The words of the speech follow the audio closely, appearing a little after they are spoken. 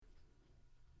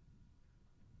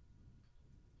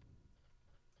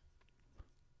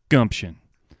Gumption,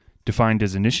 defined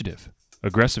as initiative,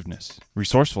 aggressiveness,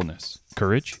 resourcefulness,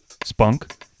 courage,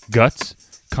 spunk,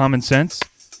 guts, common sense,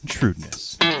 and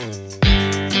shrewdness.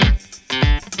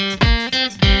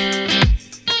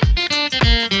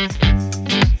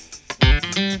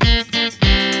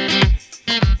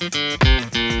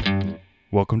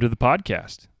 Welcome to the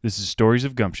podcast. This is Stories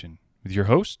of Gumption with your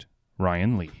host,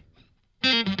 Ryan Lee.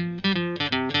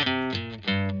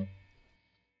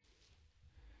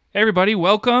 Hey everybody,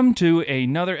 welcome to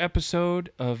another episode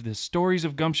of the Stories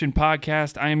of Gumption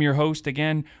podcast. I am your host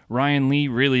again, Ryan Lee.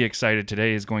 Really excited.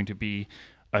 Today is going to be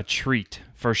a treat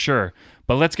for sure.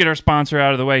 But let's get our sponsor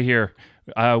out of the way here.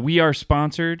 We are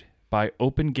sponsored by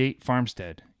Open Gate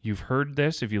Farmstead. You've heard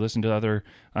this if you listen to other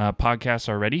podcasts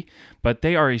already, but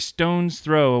they are a stone's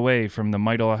throw away from the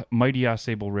mighty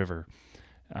Ausable River.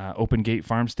 Open Gate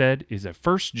Farmstead is a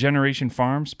first-generation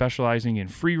farm specializing in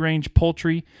free-range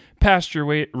poultry,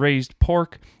 pasture-raised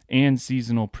pork, and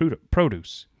seasonal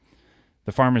produce.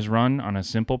 The farm is run on a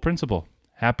simple principle.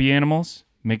 Happy animals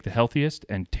make the healthiest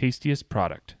and tastiest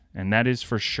product, and that is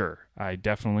for sure. I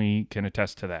definitely can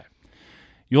attest to that.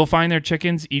 You'll find their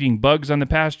chickens eating bugs on the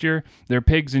pasture, their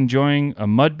pigs enjoying a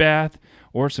mud bath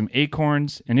or some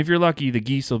acorns, and if you're lucky, the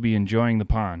geese will be enjoying the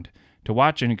pond. To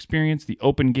watch and experience the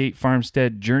Open Gate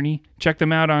Farmstead journey, check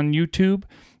them out on YouTube.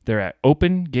 They're at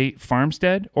Open Gate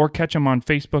Farmstead, or catch them on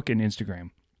Facebook and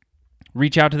Instagram.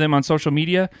 Reach out to them on social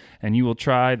media, and you will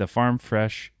try the Farm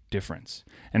Fresh difference.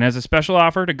 And as a special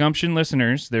offer to Gumption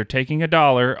listeners, they're taking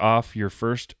 $1 off your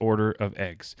first order of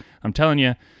eggs. I'm telling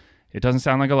you, it doesn't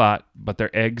sound like a lot, but their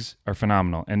eggs are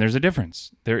phenomenal. And there's a difference.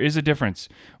 There is a difference.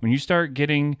 When you start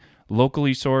getting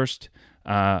locally sourced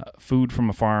food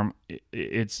from a farm,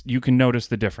 you can notice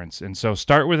the difference. And so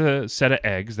start with a set of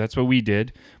eggs. That's what we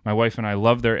did. My wife and I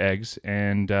love their eggs,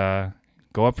 and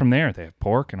go up from there. They have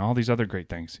pork and all these other great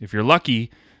things. If you're lucky,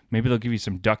 maybe they'll give you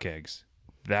some duck eggs.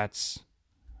 That's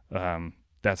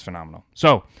phenomenal.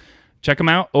 So check them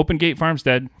out, Open Gate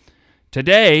Farmstead.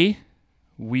 Today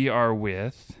we are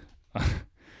with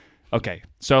okay,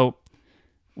 so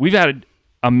we've had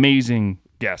amazing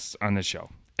guests on this show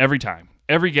every time.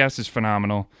 Every guest is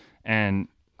phenomenal, and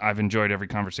I've enjoyed every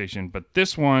conversation. But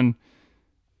this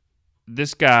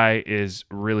guy is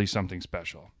really something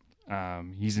special.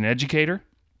 He's an educator.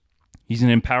 He's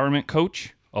an empowerment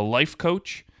coach, a life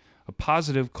coach, a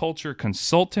positive culture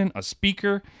consultant, a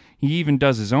speaker. He even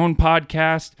does his own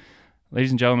podcast.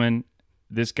 Ladies and gentlemen,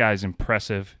 this guy's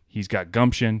impressive. He's got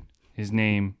gumption. His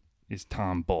name is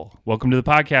Tom Bull. Welcome to the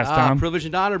podcast, Tom. Privilege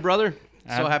and honor, brother.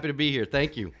 So happy to be here.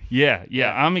 Thank you. Yeah.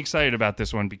 I'm excited about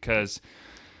this one because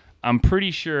I'm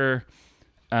pretty sure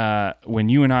when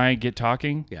you and I get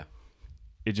talking,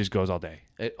 it just goes all day.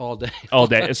 All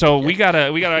day. So we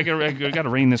gotta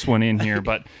rein this one in here.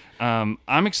 But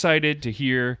I'm excited to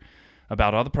hear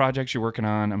about all the projects you're working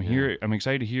on. I'm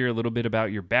excited to hear a little bit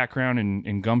about your background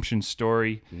and Gumption's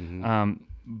story. Mm-hmm.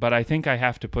 But I think I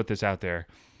have to put this out there.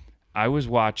 I was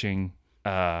watching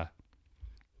the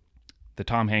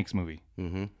Tom Hanks movie.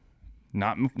 Mm-hmm.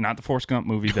 Not the Forrest Gump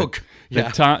movie.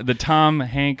 The Tom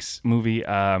Hanks movie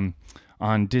on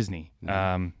Disney,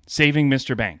 Saving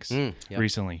Mr. Banks,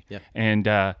 recently. Yep. And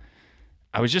I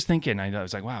was just thinking, I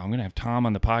was like, wow, I'm going to have Tom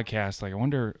on the podcast. Like, I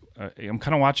wonder, I'm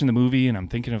kind of watching the movie and I'm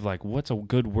thinking of like, what's a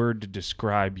good word to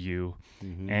describe you?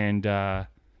 Mm-hmm. And of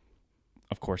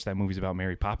course, that movie's about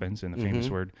Mary Poppins and the famous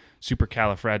word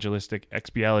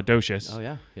supercalifragilisticexpialidocious. Oh,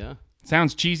 yeah.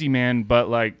 Sounds cheesy, man, but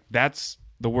like that's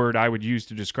the word I would use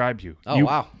to describe you. Oh,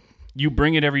 wow. You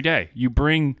bring it every day. You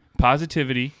bring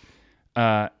positivity,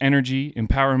 energy,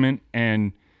 empowerment,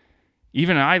 and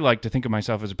even I like to think of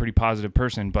myself as a pretty positive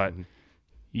person, but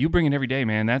you bring it every day,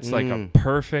 man. That's like a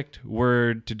perfect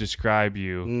word to describe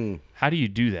you. How do you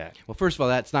do that? Well, first of all,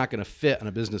 that's not going to fit on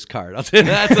a business card. I'll tell you,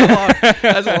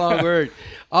 that's a long word.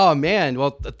 Oh, man.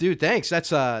 Well, dude, thanks.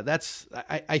 I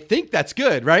think that's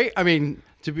good, right?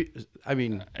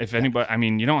 If anybody,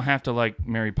 you don't have to like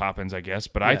Mary Poppins, I guess,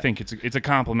 but I think it's a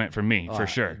compliment from me for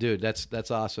sure, dude. That's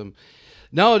awesome.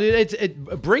 No,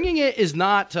 dude, bringing it is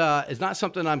not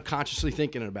something I'm consciously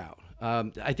thinking about.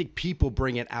 I think people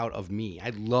bring it out of me. I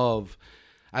love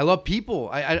people.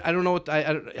 I don't know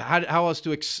how else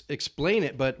to explain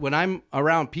it, but when I'm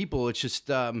around people, it's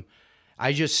just I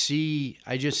just see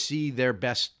their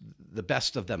best, the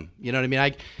best of them. You know what I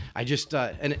mean? I just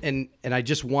and I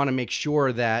just want to make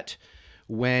sure that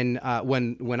when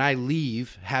I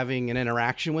leave having an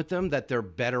interaction with them, that they're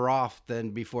better off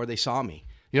than before they saw me.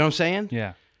 You know what I'm saying?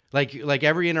 Yeah. Like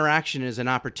every interaction is an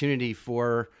opportunity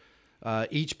for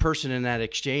each person in that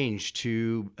exchange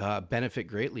to benefit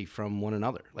greatly from one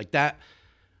another. Like that.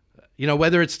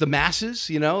 whether it's the masses,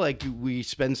 like we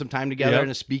spend some time together Yep. in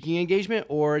a speaking engagement,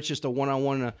 or it's just a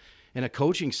one-on-one in a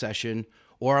coaching session,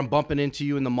 or I'm bumping into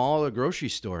you in the mall or grocery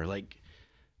store.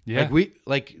 Yeah.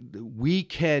 We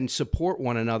can support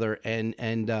one another, and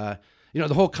the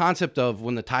whole concept of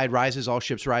when the tide rises, all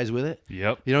ships rise with it.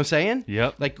 Yep. You know what I'm saying?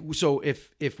 Yep. So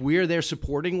if we're there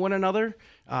supporting one another,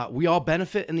 we all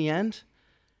benefit in the end.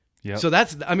 Yep. So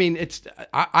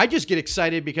I just get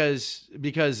excited because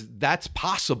that's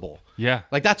possible. Yeah.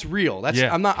 Like that's real.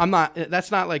 I'm not,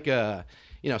 that's not like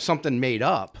something made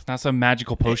up. It's not some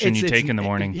magical potion you take in the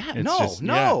morning. Yeah, It's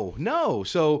no.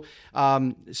 So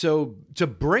to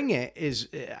bring it is,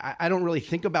 I don't really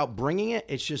think about bringing it.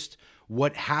 It's just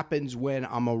what happens when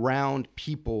I'm around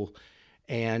people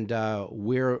and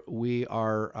we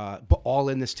are all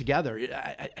in this together.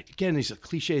 Again, these are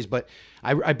cliches, but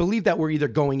I believe that we're either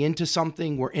going into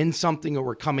something, we're in something, or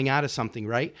we're coming out of something,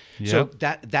 right? Yep. So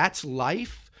that's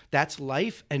life. That's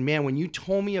life. And man, when you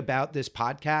told me about this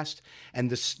podcast and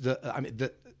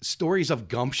the stories of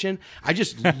gumption, I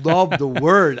just love the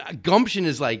word. Gumption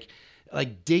is like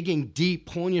digging deep,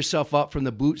 pulling yourself up from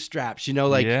the bootstraps,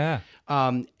 Yeah.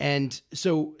 And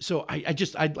so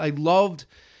I loved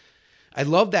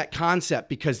that concept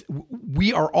because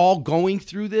we are all going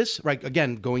through this, right?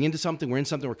 Again, going into something, we're in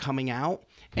something, we're coming out.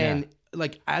 And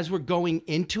as we're going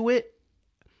into it,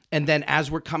 and then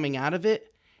as we're coming out of it,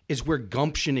 is where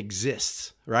gumption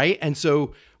exists, right? And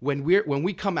so when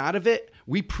we come out of it,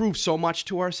 we prove so much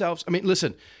to ourselves. I mean,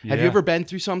 listen, have you ever been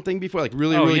through something before, like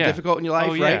really difficult in your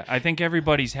life, right? I think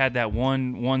everybody's had that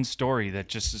one story that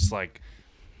just is like,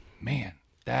 man,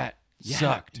 that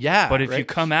sucked. Yeah, but if right? you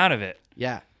come out of it,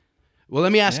 Well,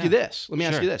 let me ask you this.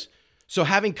 Ask you this. So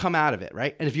having come out of it,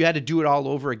 right? And if you had to do it all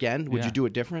over again, would you do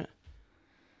it different?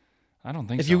 I don't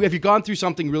think if so. If you've gone through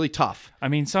something really tough. I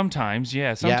mean, sometimes,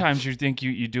 Sometimes you think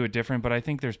you do it different, but I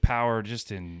think there's power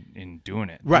just in doing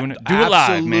it. Right. Do it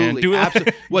live, man. Do it.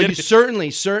 Absolutely. Well, you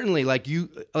certainly like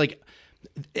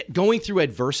going through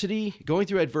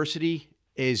adversity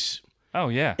is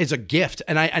is a gift.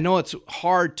 And I know it's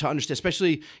hard to understand,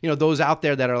 especially, those out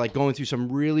there that are like going through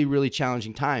some really, really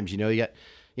challenging times. You got,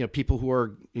 people who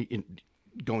are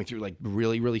going through like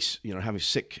really, really, having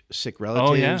sick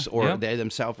relatives, or they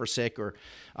themselves are sick, or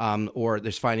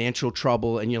there's financial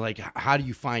trouble. And you're like, how do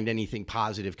you find anything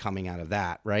positive coming out of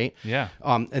that? Right. Yeah.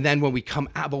 And then when we come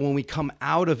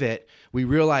out of it, we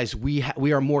realize we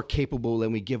are more capable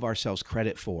than we give ourselves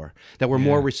credit for, that we're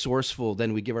more resourceful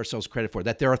than we give ourselves credit for,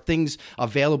 that there are things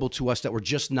available to us that we're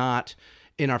just not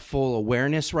in our full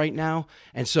awareness right now.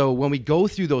 And so when we go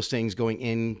through those things, going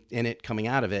in it, coming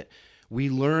out of it, we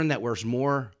learn that we're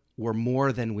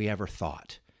more than we ever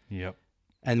thought. Yep.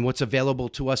 And what's available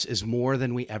to us is more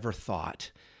than we ever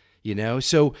thought.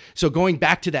 So going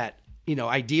back to that,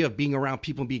 idea of being around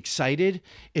people and be excited,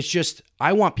 it's just,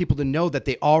 I want people to know that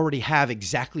they already have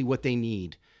exactly what they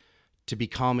need to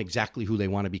become exactly who they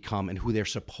want to become and who they're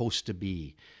supposed to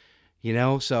be.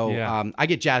 I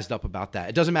get jazzed up about that.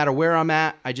 It doesn't matter where I'm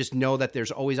at. I just know that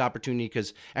there's always opportunity,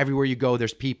 because everywhere you go,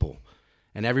 there's people.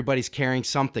 And everybody's carrying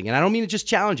something. And I don't mean just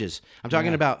challenges. I'm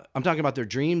talking about their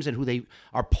dreams and who they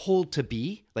are pulled to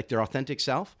be, like their authentic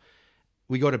self.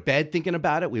 We go to bed thinking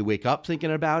about it. We wake up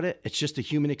thinking about it. It's just a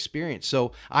human experience.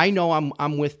 So I know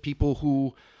I'm with people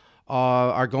who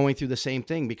are going through the same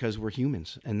thing, because we're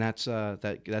humans, and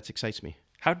that excites me.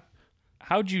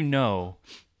 How'd you know,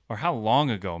 or how long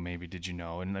ago maybe did you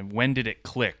know, and then when did it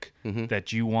click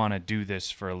that you want to do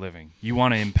this for a living? You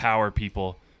want to empower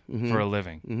people for a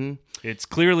living. Mm-hmm. It's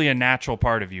clearly a natural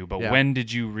part of you, but when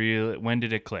did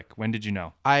it click? When did you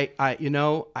know? I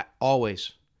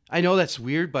always. I know that's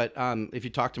weird, but if you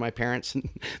talk to my parents,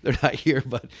 they're not here,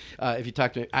 but if you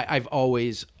talk to me, I've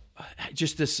always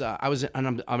just this.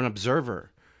 I'm an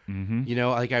observer.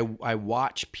 Mm-hmm. I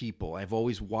watch people. I've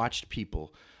always watched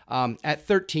people. At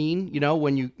 13,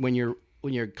 when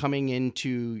you're coming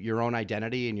into your own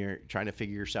identity and you're trying to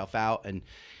figure yourself out, and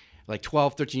like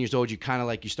 12, 13 years old, you kind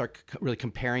of you start really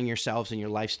comparing yourselves and your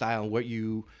lifestyle and what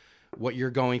you're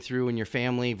going through in your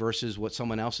family versus what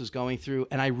someone else is going through.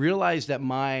 And I realized that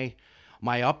my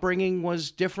upbringing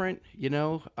was different.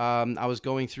 I was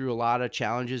going through a lot of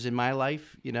challenges in my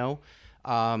life,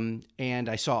 and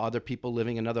I saw other people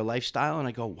living another lifestyle, and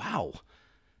I go, wow,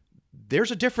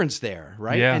 there's a difference there.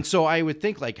 Right. Yeah. And so I would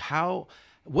think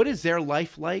what is their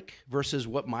life like versus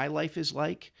what my life is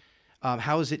like?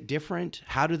 How is it different?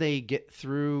 How do they get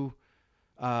through,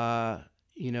 their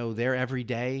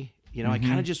everyday? I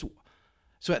kind of just.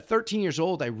 So at 13 years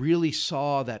old, I really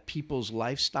saw that people's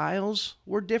lifestyles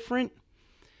were different.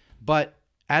 But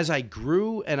as I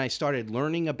grew and I started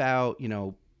learning about,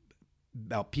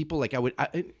 people. Like I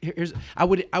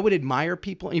would admire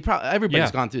people, and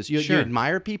everybody's gone through this. You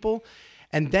admire people,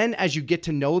 and then as you get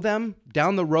to know them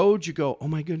down the road, you go, oh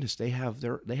my goodness, they have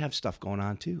stuff going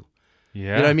on too. Yeah. You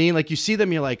know what I mean? Like you see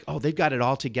them, you're like, oh, they've got it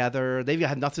all together. They've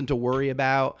got nothing to worry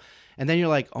about. And then you're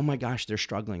like, oh my gosh, they're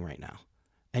struggling right now.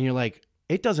 And you're like,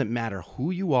 it doesn't matter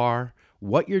who you are,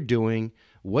 what you're doing,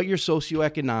 what your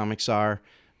socioeconomics are,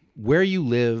 where you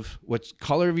live, what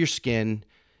color of your skin.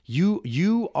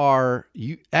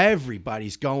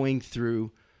 Everybody's going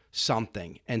through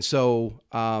something. And so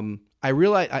I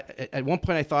realized at one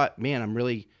point I thought, man,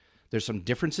 there's some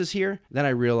differences here. Then I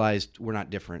realized we're not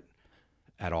different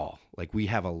at all. Like we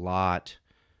have a lot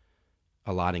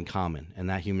in common, and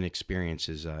that human experience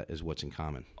is what's in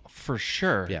common. For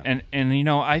sure. Yeah. And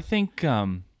I think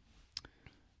I've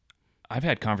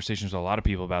had conversations with a lot of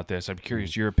people about this. I'm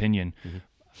curious your opinion. Mm-hmm.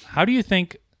 How do you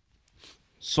think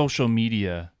social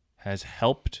media has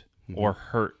helped or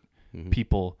hurt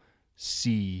people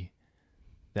see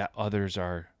that others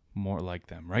are more like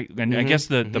them, right? And I guess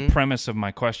the premise of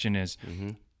my question is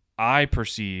I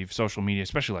perceive social media,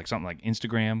 especially like something like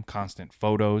Instagram, constant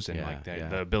photos and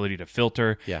the ability to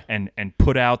filter and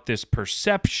put out this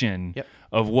perception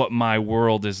of what my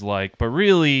world is like, but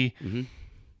really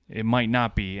it might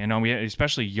not be. And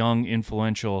especially young,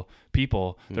 influential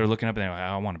people, they're looking up and they're like,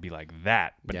 I want to be like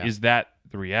that. But is that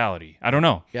the reality? I don't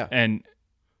know. Yeah. And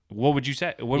what would you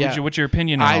say? What's your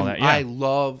opinion on all that? Yeah.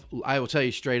 I will tell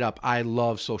you straight up, I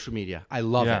love social media. I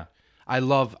love it. I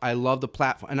love the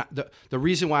platform. And the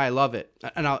reason why I love it,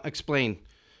 and I'll explain.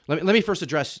 Let me first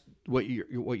address what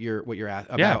you're at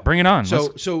about. Yeah, bring it on.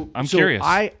 I'm curious.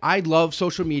 I love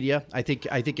social media. I think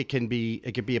it can be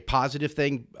a positive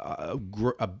thing, a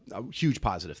huge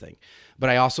positive thing. But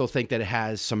I also think that it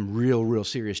has some real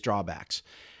serious drawbacks.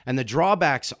 And the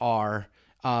drawbacks are,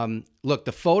 look,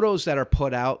 the photos that are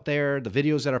put out there, the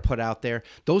videos that are put out there,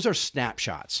 those are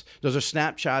snapshots. Those are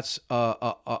snapshots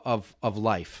of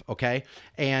life, okay?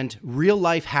 And real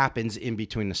life happens in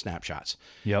between the snapshots.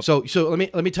 Yep. So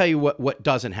let me tell you what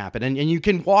doesn't happen. And you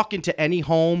can walk into any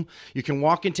home, you can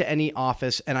walk into any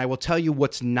office, and I will tell you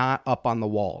what's not up on the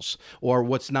walls or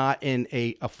what's not in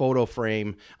a photo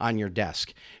frame on your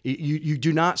desk. You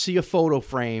do not see a photo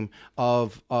frame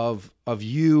of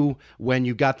you when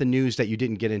you got the news that you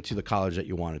didn't get into the college that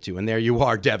you wanted to, and there you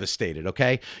are devastated.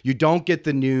 Okay, you don't get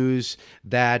the news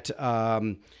that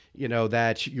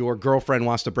that your girlfriend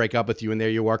wants to break up with you, and there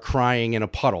you are crying in a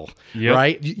puddle.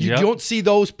 Right? You don't see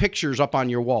those pictures up on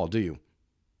your wall, do you?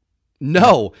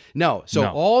 No. So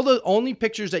all the only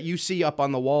pictures that you see up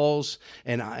on the walls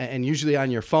and usually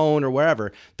on your phone or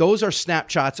wherever, those are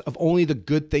snapshots of only the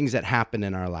good things that happen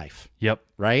in our life. Yep.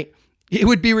 Right? It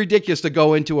would be ridiculous to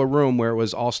go into a room where it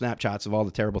was all snapshots of all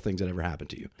the terrible things that ever happened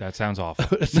to you. That sounds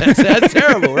awful. That's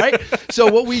terrible, right?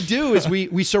 So what we do is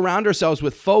we surround ourselves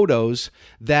with photos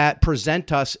that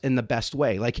present us in the best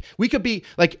way. Like we could be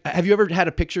like, have you ever had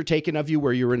a picture taken of you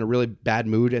where you were in a really bad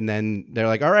mood and then they're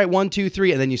like, all right, 1, 2,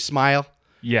 3, and then you smile?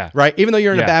 Yeah. Right? Even though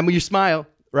you're in a bad mood, you smile,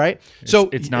 right? So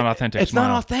it's not authentic. It's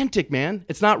not authentic, man.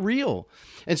 It's not real.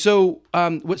 And so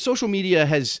what social media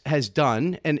has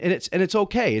done, and it's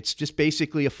okay. It's just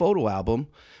basically a photo album,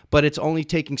 but it's only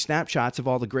taking snapshots of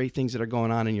all the great things that are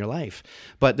going on in your life.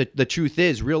 But the truth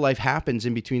is, real life happens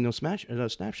in between those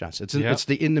snapshots. It's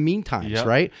in the meantime,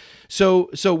 right?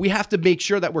 So we have to make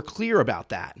sure that we're clear about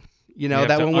that. You know,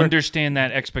 that when we understand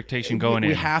that expectation going in.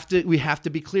 We have to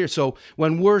be clear. So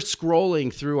when we're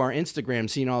scrolling through our Instagram,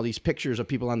 seeing all these pictures of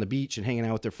people on the beach and hanging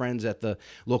out with their friends at the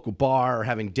local bar or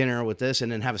having dinner with this, and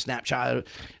then have a snapshot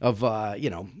of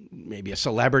maybe a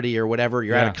celebrity or whatever,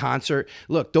 you're at a concert.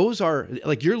 Look, those are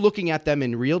like, you're looking at them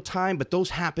in real time, but those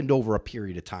happened over a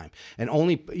period of time. And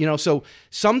only, so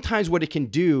sometimes what it can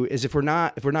do is if we're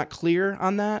not clear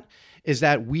on that, is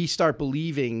that we start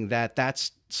believing that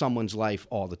that's someone's life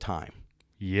all the time.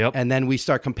 Yep. And then we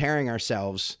start comparing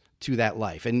ourselves to that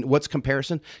life. And what's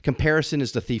comparison? Comparison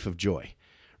is the thief of joy,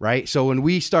 right? So when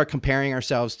we start comparing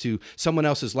ourselves to someone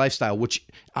else's lifestyle, which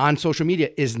on social media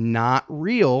is not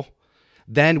real,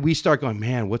 then we start going,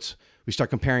 man, we start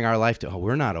comparing our life to,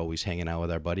 we're not always hanging out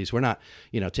with our buddies. We're not,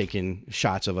 taking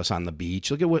shots of us on the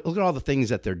beach. Look at all the things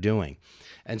that they're doing.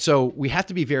 And so we have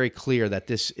to be very clear that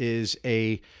this is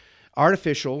a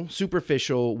artificial,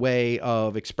 superficial way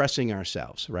of expressing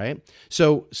ourselves, right?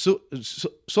 So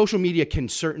social media can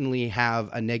certainly have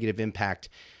a negative impact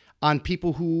on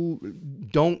people who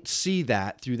don't see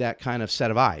that through that kind of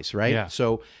set of eyes, right? Yeah.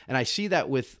 So, and I see that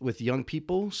with young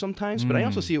people sometimes, but I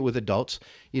also see it with adults.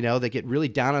 They get really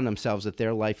down on themselves that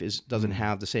their life doesn't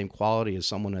have the same quality as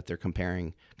someone that they're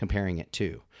comparing it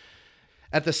to.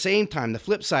 at the same time, the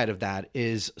flip side of that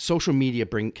is social media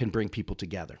can bring people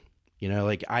together. You know,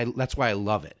 like that's why I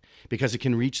love it, because it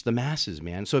can reach the masses,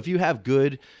 man. So if you have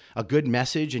a good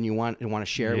message and you want to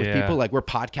share it with people, like we're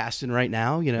podcasting right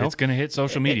now, you know, it's going to hit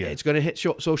social media. It's going to hit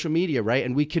social media, right?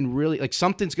 And we can really, like,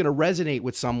 something's going to resonate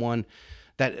with someone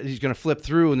that he's going to flip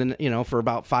through, and then, you know, for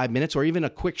about 5 minutes, or even a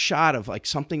quick shot of like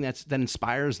something that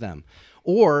inspires them.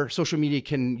 Or social media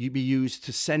can be used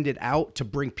to send it out to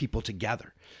bring people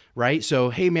together. Right.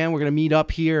 So, hey, man, we're going to meet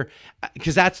up here,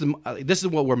 because this is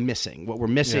what we're missing. What we're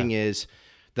missing is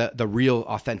the real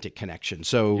authentic connection.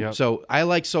 So, so I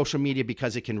like social media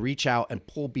because it can reach out and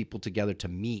pull people together to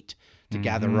meet, to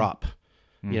gather up,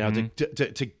 you know,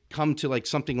 to come to like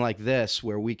something like this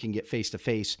where we can get face to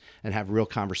face and have real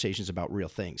conversations about real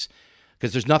things,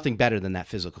 because there's nothing better than that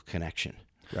physical connection.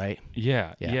 Right.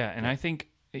 Yeah. And I think,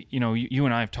 you know, you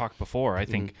and I have talked before. I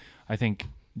think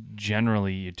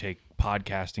generally you take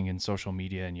podcasting and social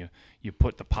media and you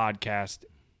put the podcast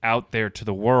out there to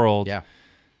the world. Yeah.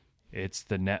 It's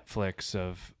the Netflix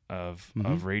of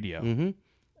radio.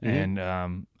 And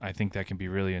I think that can be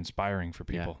really inspiring for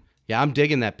people. Yeah, I'm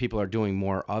digging that people are doing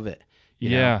more of it. You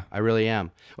know? I really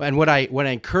am. And what I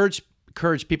encourage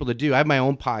people to do, I have my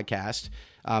own podcast.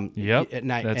 And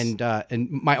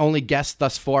my only guest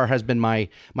thus far has been my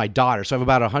daughter. So I have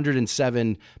about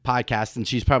 107 podcasts, and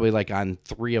she's probably like on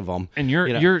 3 of them. And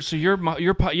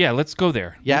let's go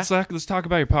there. Yeah, let's talk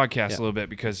about your podcast a little bit,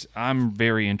 because I'm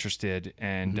very interested.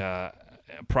 And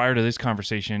prior to this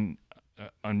conversation,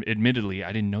 admittedly,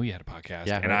 I didn't know you had a podcast,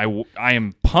 and I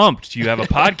am pumped you have a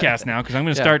podcast now, because I'm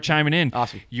going to start chiming in.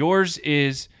 Awesome. Yours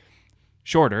is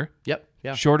shorter. Yep.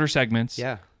 Yeah. Shorter segments.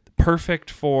 Yeah. Perfect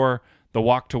for the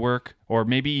walk to work, or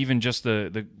maybe even just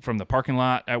the from the parking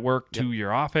lot at work to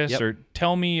your office. Or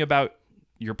tell me about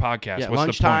your podcast. Yeah,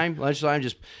 what's lunchtime,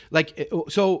 just like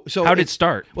so. How did it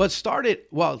start?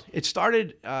 Well, it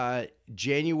started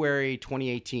January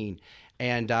 2018,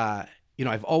 and you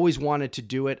know, I've always wanted to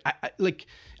do it. I like,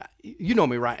 you know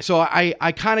me, Ryan. So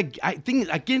I think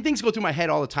things go through my head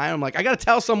all the time. I'm like, I got to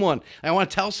tell someone. I want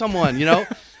to tell someone. You know,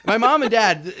 my mom and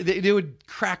dad, they would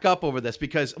crack up over this,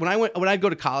 because when I'd go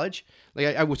to college,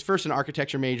 like I was first an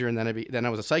architecture major, and then I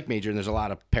was a psych major, and there's a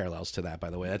lot of parallels to that, by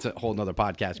the way. That's a whole nother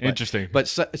podcast. But, interesting. But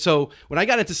so when I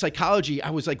got into psychology, I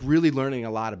was like really learning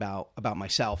a lot about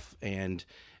myself and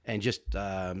just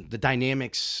the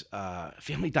dynamics,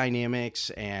 family dynamics,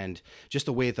 and just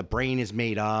the way that the brain is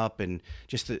made up, and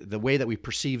just the way that we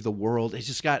perceive the world. It's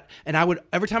just and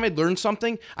every time I'd learn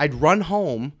something, I'd run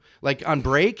home like on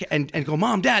break and go,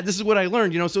 Mom, Dad, this is what I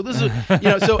learned, you know? So this is, you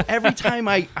know, so every time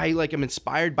I like am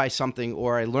inspired by something,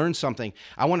 or I learn something,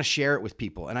 I want to share it with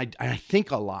people. And I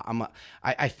think a lot.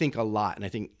 I think a lot. And I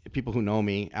think people who know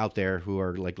me out there who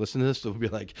are like listening to this will be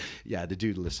like, yeah, the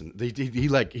dude listen.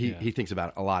 He thinks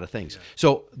about a lot of things. Yeah.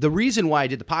 So the reason why I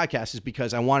did the podcast is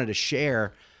because I wanted to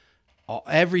share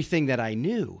everything that I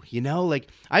knew, you know, like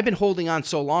I've been holding on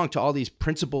so long to all these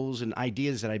principles and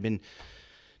ideas that I've been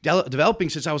developing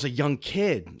since I was a young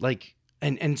kid. Like,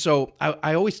 and so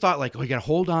I always thought like, oh, you got to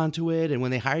hold on to it. And when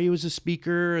they hire you as a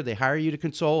speaker, they hire you to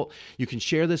consult, you can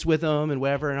share this with them and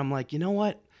whatever. And I'm like, you know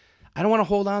what? I don't want to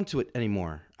hold on to it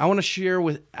anymore. I want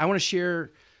to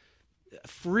share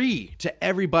free to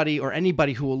everybody or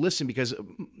anybody who will listen, because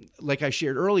like I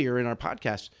shared earlier in our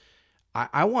podcast,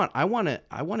 I want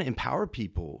to empower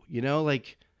people, you know,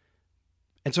 like,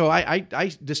 and so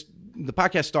the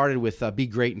podcast started with Be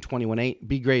Great in 21.8.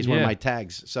 Be Great is one of my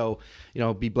tags. So, you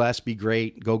know, be blessed, be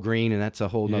great, go green. And that's a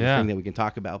whole nother thing that we can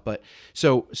talk about. But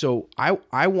so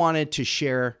I wanted to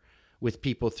share with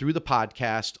people through the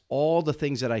podcast all the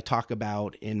things that I talk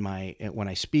about when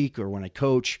I speak or when I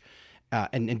coach,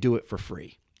 and do it for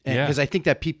free. Because I think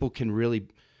that people can really,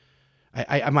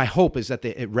 my hope is that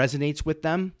it resonates with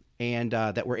them, and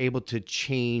that we're able to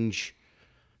change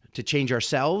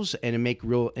ourselves and make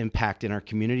real impact in our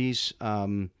communities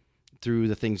through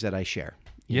the things that I share.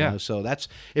 You know? So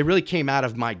it really came out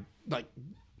of my like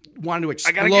wanting to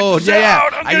explode. I gotta get this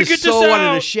out. I just so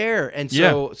wanted to share, and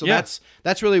so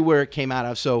that's really where it came out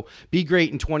of. So Be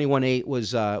Great in 21.8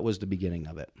 was the beginning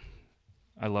of it.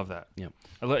 I love that. Yeah,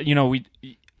 you know,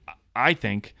 I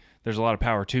think there's a lot of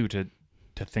power too to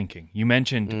thinking. You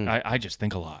mentioned I just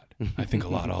think a lot. I think a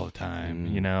lot all the time.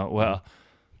 You know, well,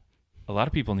 a lot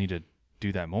of people need to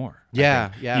do that more.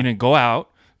 Yeah. You know, go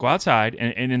outside,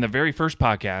 and in the very first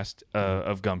podcast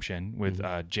of Gumption with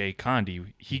Jay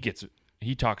Condi,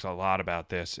 he talks a lot about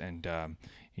this, and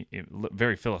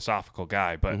very philosophical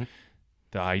guy. But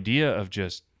the idea of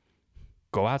just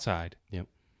go outside,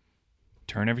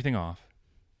 turn everything off,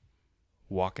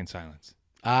 walk in silence.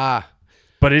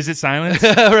 But is it silence?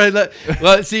 Right.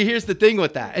 Well, see, here's the thing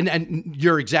with that, and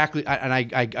you're exactly, and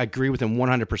I agree with him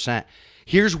 100%.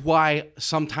 Here's why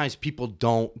sometimes people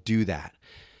don't do that,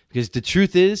 because the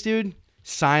truth is, dude,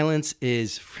 silence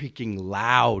is freaking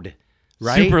loud.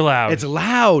 Right? Super loud. It's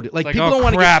loud. Like people oh, don't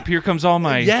want to crap. Here comes all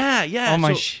my all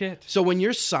my shit. So when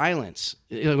you're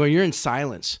in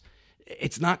silence,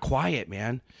 it's not quiet,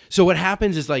 man. So what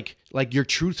happens is like your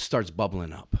truth starts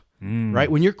bubbling up. Right?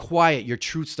 When you're quiet, your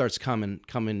truth starts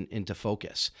coming into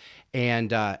focus,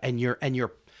 and your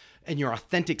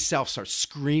authentic self starts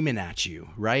screaming at you.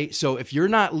 Right? So if you're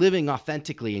not living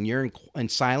authentically and you're in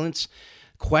silence,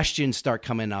 questions start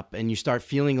coming up, and you start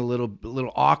feeling a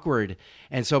little awkward.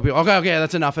 And so people, okay,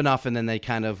 that's enough, and then they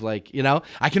kind of like,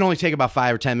 I can only take about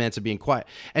 5 or 10 minutes of being quiet.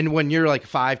 And when you're like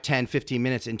 5, 10, 15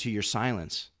 minutes into your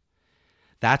silence,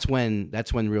 that's when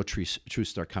real truths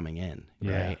start coming in,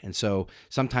 right? Yeah. And so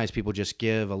sometimes people just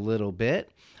give a little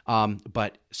bit,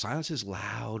 but silence is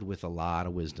loud with a lot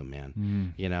of wisdom,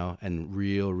 man. And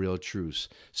real truths.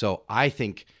 So I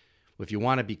think if you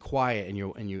want to be quiet and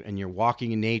you're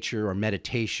walking in nature or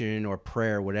meditation or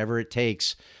prayer, whatever it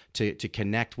takes to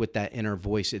connect with that inner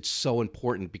voice, it's so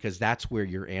important, because that's where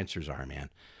your answers are,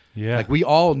 man. Yeah. Like we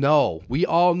all know. We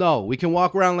can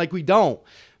walk around like we don't,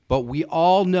 but we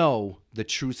all know the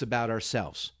truth about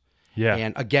ourselves. Yeah.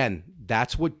 And again,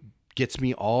 that's what gets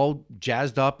me all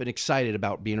jazzed up and excited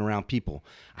about being around people.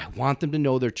 I want them to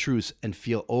know their truths and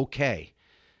feel okay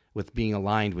with being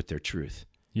aligned with their truth.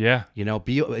 Yeah.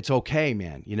 It's okay,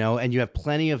 man. And you have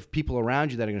plenty of people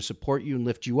around you that are going to support you and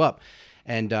lift you up.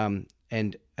 And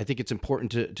I think it's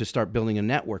important to start building a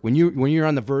network. When you're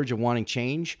on the verge of wanting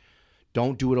change,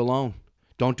 don't do it alone.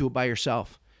 Don't do it by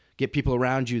yourself. Get people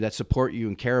around you that support you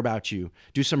and care about you.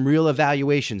 Do some real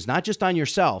evaluations, not just on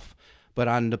yourself, but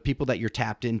on the people that you're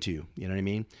tapped into. You know what I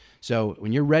mean? So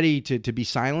when you're ready to be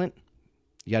silent,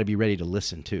 you got to be ready to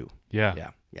listen too. Yeah.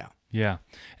 Yeah. Yeah.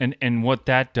 And what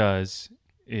that does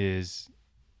is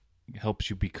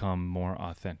helps you become more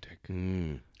authentic.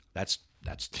 That's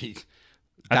that's the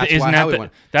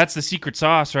secret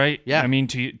sauce, right? Yeah. I mean,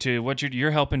 to what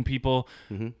you're helping people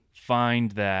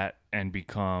find that and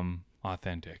become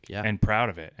authentic and proud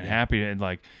of it and happy, and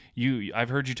like I've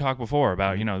heard you talk before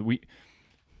about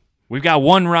we've got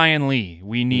one Ryan Lee.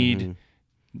 We need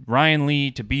Ryan Lee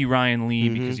to be Ryan Lee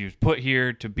because he was put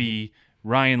here to be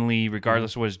Ryan Lee,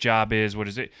 regardless of what his job is. What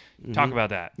is it? Talk about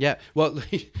that. Yeah. Well,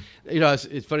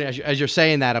 it's funny as you're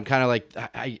saying that. I'm kind of like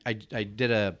I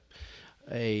did a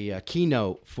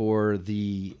keynote for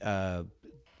the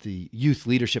Youth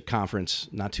Leadership Conference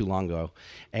not too long ago,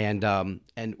 and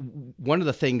one of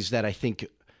the things that I think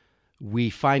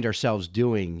we find ourselves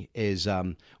doing is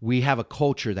we have a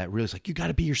culture that really is like, you got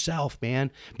to be yourself, man.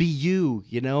 Be you.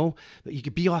 You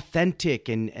could be authentic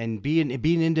and be an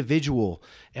individual,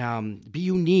 be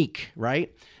unique,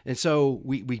 right? And so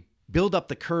we build up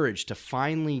the courage to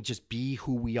finally just be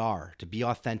who we are, to be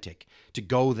authentic, to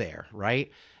go there,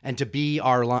 right? And to be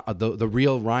the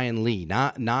real Ryan Lee,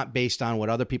 not based on what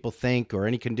other people think or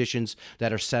any conditions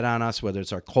that are set on us, whether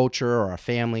it's our culture or our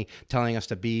family telling us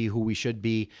to be who we should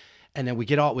be. And then we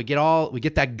get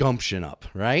that gumption up,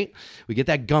 right? We get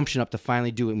that gumption up to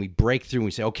finally do it, and we break through and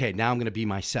we say, okay, now I'm going to be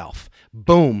myself.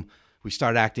 Boom, we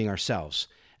start acting ourselves.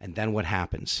 And then what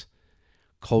happens?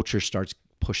 Culture starts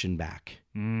pushing back.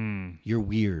 You're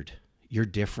weird. You're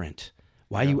different.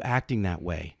 Why are you acting that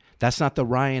way? That's not the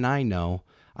Ryan I know.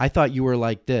 I thought you were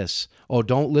like this. Oh,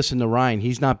 don't listen to Ryan.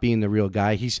 He's not being the real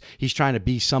guy. He's trying to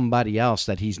be somebody else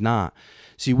that he's not.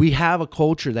 See, we have a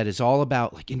culture that is all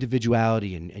about like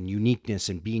individuality and uniqueness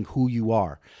and being who you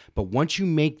are. But once you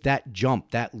make that jump,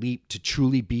 that leap to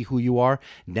truly be who you are,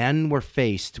 then we're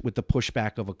faced with the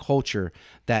pushback of a culture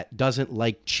that doesn't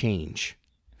like change.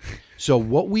 So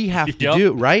what we have to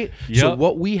do, right? So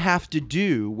what we have to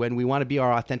do when we want to be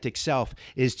our authentic self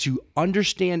is to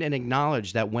understand and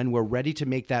acknowledge that when we're ready to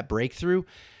make that breakthrough,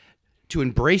 to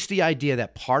embrace the idea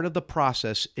that part of the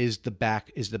process is the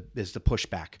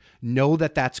pushback. Know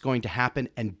that that's going to happen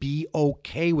and be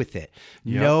okay with it.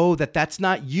 Yep. Know that that's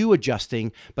not you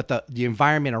adjusting, but the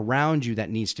environment around you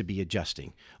that needs to be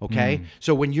adjusting. Okay?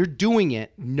 So when you're doing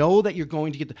it, know that you're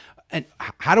going to get and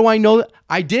how do I know that?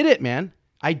 I did it, man.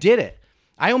 I did it.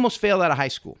 I almost failed out of high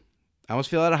school.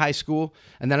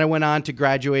 And then I went on to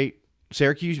graduate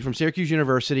from Syracuse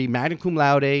University, magna cum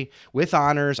laude with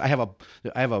honors. I have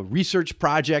a research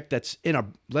project that's in a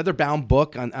leather-bound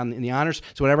book in the honors.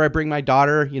 So whenever I bring my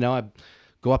daughter, I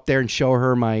go up there and show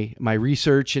her my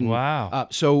research. And wow.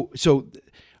 So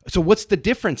what's the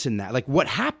difference in that? Like what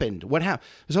happened?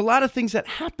 There's a lot of things that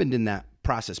happened in that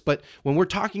process. But when we're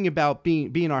talking about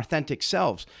being authentic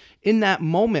selves, in that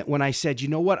moment when I said, you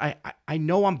know what, I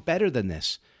know I'm better than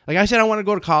this. Like I said, I want to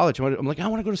go to college. I'm like, I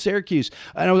want to go to Syracuse.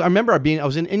 And I remember I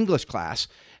was in English class,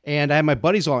 and I had my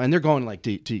buddies all, and they're going like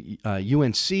to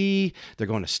UNC. They're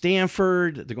going to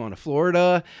Stanford. They're going to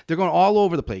Florida. They're going all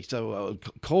over the place. So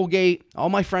Colgate. All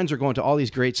my friends are going to all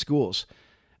these great schools.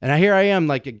 And here I am,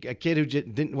 like a kid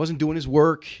who wasn't doing his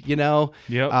work, you know.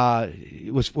 Yep.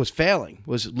 Was failing.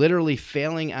 Was literally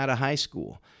failing out of high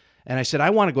school. And I said,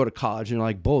 I want to go to college. And they're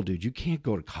like, Bull, dude, you can't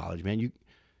go to college, man.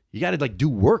 You got to like do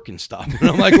work and stuff. And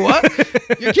I'm like,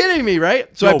 what? You're kidding me, right?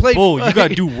 So I played. Bull, you got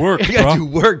to do work, you got to do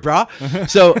work, bro.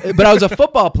 So, but I was a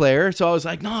football player, so I was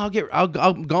like, no,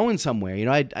 I'll go in somewhere. You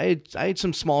know, I had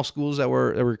some small schools that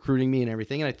were recruiting me and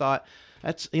everything, and I thought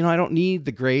that's, you know, I don't need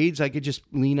the grades. I could just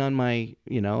lean on my,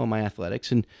 you know, on my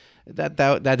athletics, and that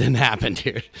didn't happen,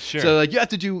 dude. Sure. So like you have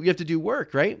to do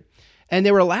work, right? And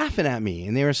they were laughing at me,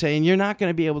 and they were saying, you're not going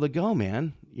to be able to go,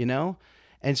 man. You know.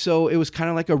 And so it was kind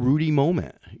of like a Rudy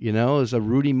moment, you know, it was a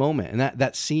Rudy moment. And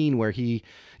that scene where he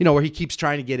keeps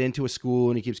trying to get into a school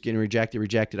and he keeps getting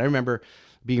rejected. I remember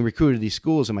being recruited to these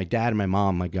schools, and my dad and my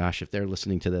mom, my gosh, if they're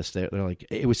listening to this, they're like,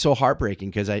 it was so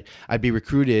heartbreaking because I'd be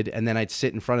recruited, and then I'd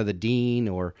sit in front of the dean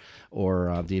or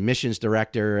the admissions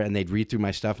director, and they'd read through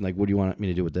my stuff and like, what do you want me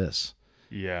to do with this?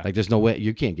 Yeah. Like, there's no way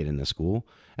you can't get in this school.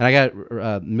 And I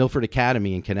got Milford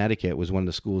Academy in Connecticut was one of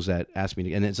the schools that asked me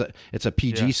to, and it's a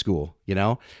PG school, you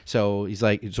know? So he's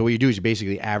like, so what you do is you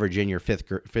basically average in your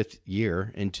fifth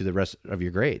year into the rest of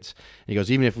your grades. And he goes,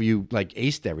 even if you like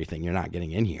aced everything, you're not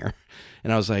getting in here.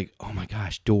 And I was like, oh my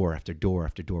gosh, door after door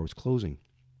after door was closing.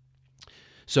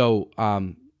 So,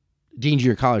 Dean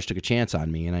Junior College took a chance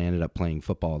on me, and I ended up playing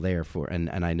football there and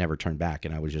I never turned back,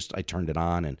 and I turned it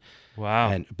on, and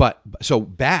wow. But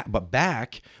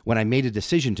back when I made a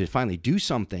decision to finally do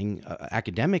something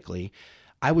academically,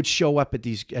 I would show up at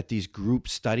these group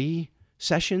study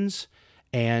sessions,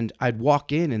 and I'd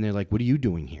walk in, and they're like, "What are you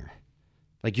doing here?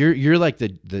 Like you're like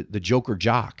the joker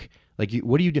jock. Like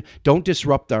what do you do? Don't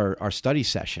disrupt our study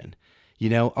session." You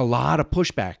know, a lot of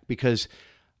pushback because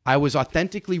I was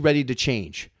authentically ready to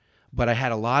change. But I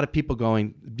had a lot of people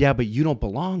going, yeah, but you don't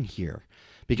belong here.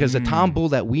 Because the Tom Bull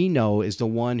that we know is the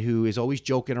one who is always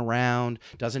joking around,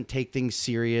 doesn't take things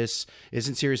serious,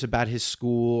 isn't serious about his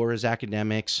school or his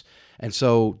academics. And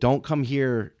so don't come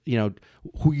here, you know,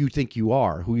 who you think you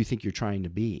are, who you think you're trying to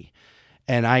be.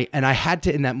 And I had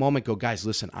to, in that moment, go, guys,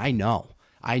 listen, I know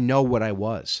what I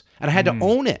was. And I had to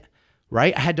own it,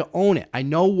 right? I had to own it. I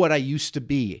know what I used to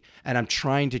be, and I'm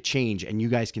trying to change, and you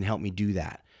guys can help me do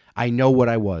that. I know what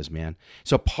I was, man.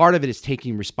 So part of it is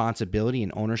taking responsibility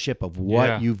and ownership of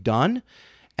what you've done,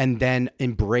 and then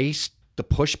embrace the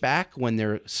pushback when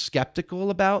they're skeptical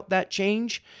about that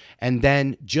change. And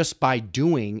then just by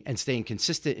doing and staying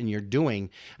consistent in your doing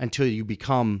until you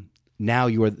become, now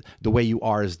you are, the way you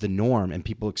are is the norm and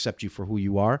people accept you for who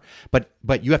you are.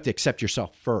 But you have to accept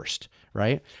yourself first.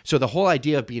 Right. So the whole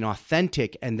idea of being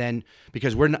authentic, and then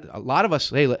because we're not, a lot of us,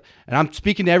 hey, and I'm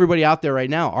speaking to everybody out there right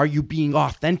now. Are you being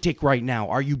authentic right now?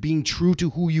 Are you being true to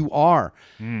who you are?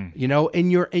 You know,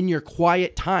 in your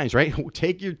quiet times, right?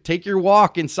 Take your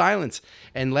walk in silence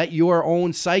and let your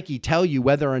own psyche tell you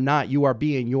whether or not you are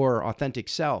being your authentic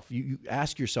self. You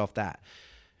ask yourself that.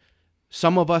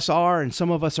 Some of us are, and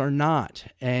some of us are not.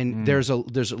 And there's a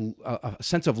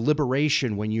sense of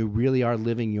liberation when you really are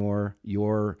living your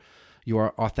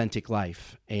authentic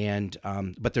life. And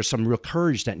but there's some real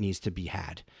courage that needs to be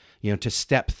had, you know, to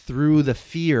step through the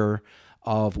fear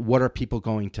of what are people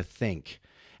going to think.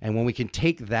 And when we can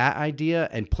take that idea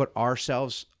and put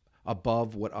ourselves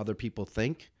above what other people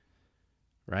think,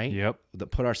 right? Yep.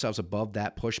 Put ourselves above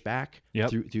that pushback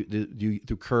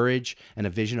through courage and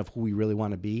a vision of who we really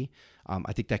want to be.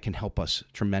 I think that can help us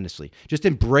tremendously. Just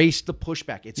embrace the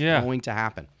pushback. It's going to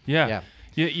happen. Yeah.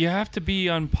 You have to be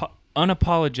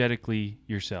unapologetically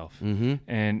yourself.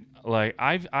 And like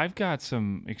I've got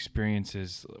some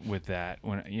experiences with that.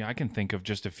 When I can think of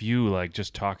just a few, like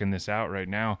just talking this out right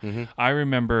now. I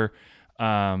remember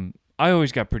I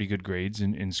always got pretty good grades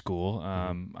in school.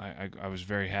 I was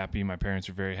very happy. My parents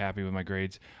were very happy with my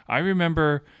grades. I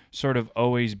remember sort of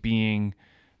always being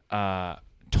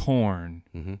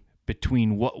torn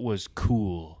between what was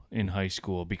cool in high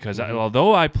school, because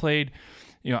although I played,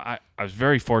 you know, I was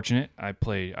very fortunate. I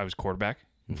was quarterback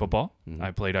in football.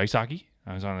 I played ice hockey.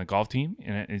 I was on the golf team.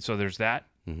 And so there's that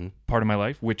part of my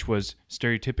life, which was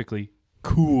stereotypically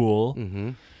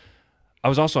cool. I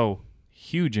was also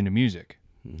huge into music.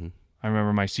 I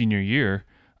remember my senior year,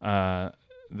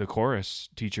 the chorus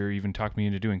teacher even talked me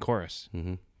into doing chorus.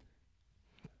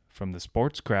 From the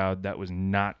sports crowd, that was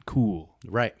not cool.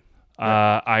 Right.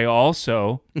 I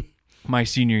also, my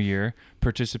senior year,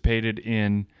 participated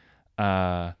in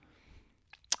a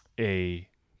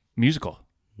musical.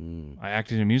 I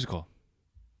acted in a musical.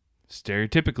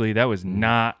 Stereotypically, that was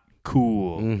not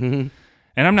cool. Mm-hmm.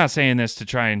 And I'm not saying this to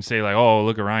try and say like, oh,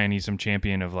 look at Ryan, he's some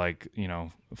champion of like,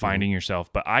 finding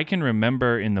yourself. But I can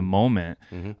remember in the moment,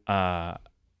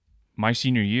 my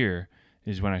senior year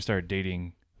is when I started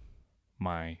dating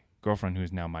my girlfriend, who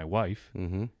is now my wife.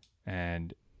 Mm-hmm.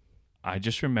 And I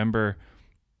just remember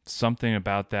something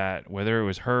about that, whether it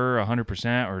was her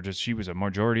 100% or just she was a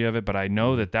majority of it. But I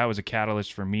know that was a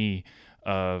catalyst for me.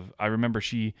 I remember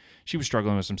she was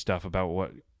struggling with some stuff about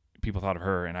what people thought of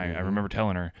her. And I remember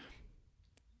telling her,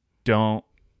 don't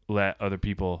let other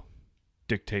people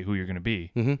dictate who you're going to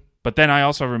be. Mm-hmm. But then I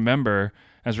also remember,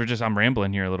 I'm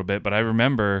rambling here a little bit, but I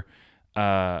remember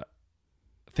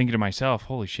thinking to myself,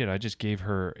 holy shit, I just gave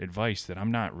her advice that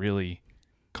I'm not really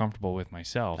comfortable with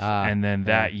myself. And then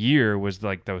that year was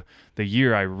like the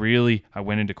year I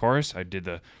went into chorus. I did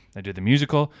the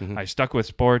musical. I stuck with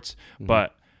sports,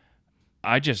 but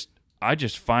I just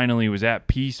finally was at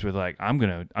peace with like, I'm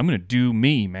going to do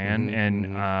me, man.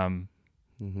 And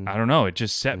I don't know. It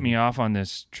just set me off on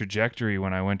this trajectory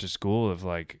when I went to school of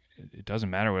like, it doesn't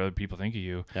matter what other people think of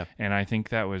you. Yeah. And I think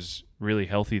that was really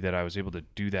healthy that I was able to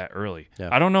do that early. Yeah.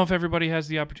 I don't know if everybody has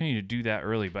the opportunity to do that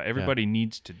early, but everybody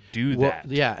needs to do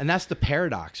that. Yeah, and that's the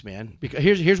paradox, man. Because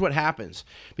here's what happens.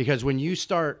 Because when you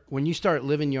start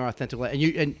living your authentic life,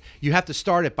 and you have to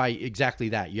start it by exactly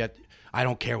that. I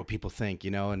don't care what people think,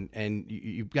 and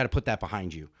you've got to put that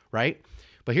behind you, right?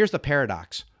 But here's the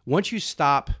paradox. Once you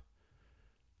stop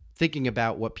thinking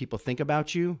about what people think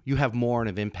about you, you have more of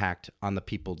an impact on the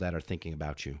people that are thinking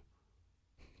about you.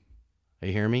 Are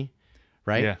you hearing me?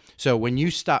 Right? Yeah. So when you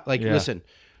stop, listen,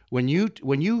 when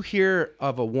you hear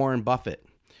of a Warren Buffett,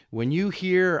 when you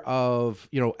hear of,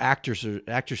 actors or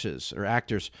actresses or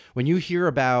actors, when you hear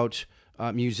about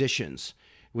musicians,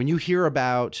 when you hear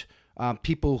about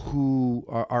people who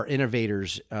are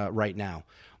innovators right now,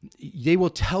 they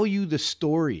will tell you the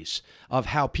stories of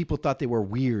how people thought they were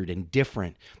weird and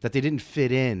different, that they didn't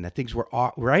fit in, that things were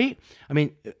right. I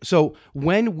mean, so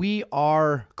when we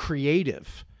are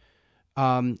creative,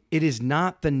 it is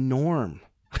not the norm.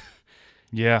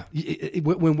 Yeah.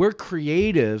 When we're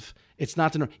creative, it's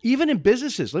not the norm. Even in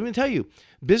businesses, let me tell you,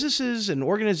 businesses and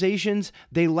organizations,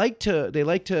 they like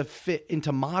to fit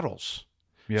into models.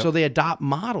 Yep. So they adopt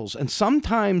models, and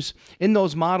sometimes in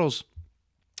those models,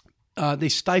 they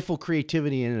stifle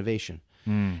creativity and innovation.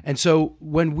 And so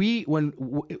when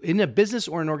in a business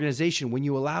or an organization, when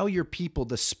you allow your people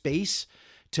the space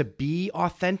to be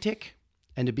authentic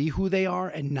and to be who they are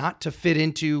and not to fit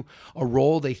into a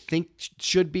role they think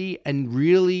should be, and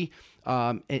really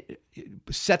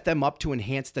set them up to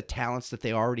enhance the talents that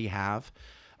they already have,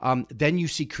 then you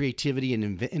see creativity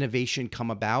and innovation come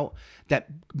about.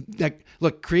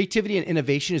 Look, creativity and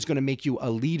innovation is going to make you a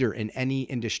leader in any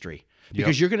industry.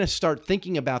 Because you're going to start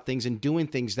thinking about things and doing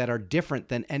things that are different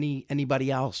than anybody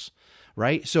else,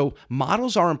 right? So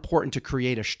models are important to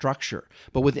create a structure.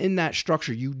 But within that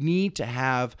structure, you need to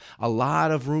have a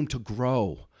lot of room to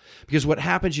grow. Because what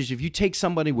happens is if you take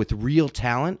somebody with real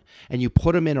talent and you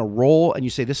put them in a role and you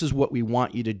say, this is what we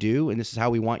want you to do and this is how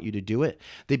we want you to do it,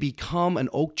 they become an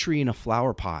oak tree in a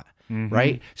flower pot.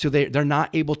 Right? So they're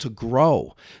not able to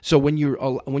grow. So when you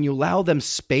allow them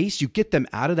space, you get them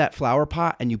out of that flower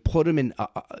pot and you put them in,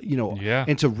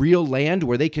 into real land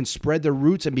where they can spread their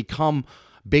roots and become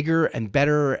bigger and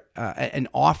better and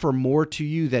offer more to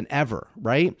you than ever.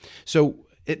 Right? So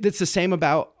it's the same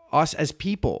about us as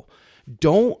people.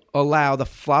 Don't allow the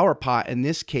flower pot in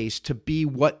this case to be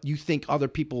what you think other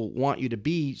people want you to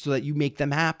be so that you make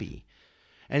them happy.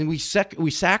 And we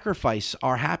sacrifice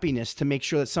our happiness to make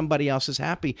sure that somebody else is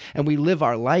happy, and we live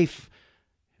our life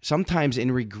sometimes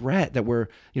in regret that we're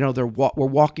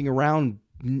walking around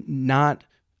not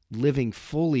living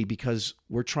fully because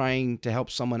we're trying to help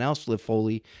someone else live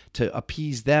fully to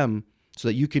appease them so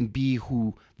that you can be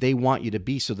who they want you to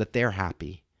be so that they're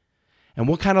happy. And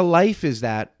what kind of life is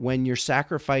that when you're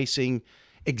sacrificing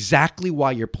exactly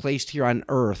why you're placed here on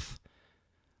earth?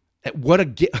 What a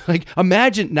gift.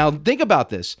 Imagine, now think about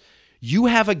this. You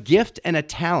have a gift and a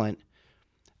talent.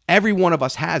 Every one of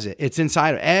us has it. It's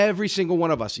inside of every single one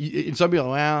of us. And some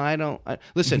people,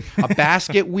 listen, a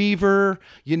basket weaver,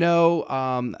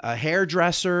 a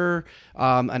hairdresser,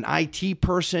 an IT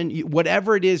person,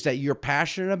 whatever it is that you're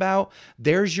passionate about,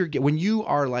 there's your gift. When you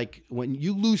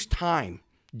lose time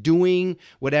doing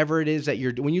whatever it is that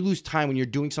when you lose time, when you're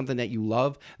doing something that you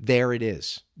love, there it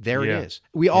is. There it is.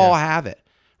 We all have it.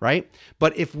 right?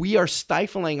 But if we are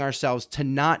stifling ourselves to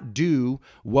not do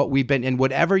what we've been, and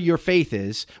whatever your faith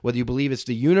is, whether you believe it's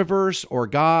the universe or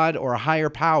God or a higher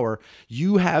power,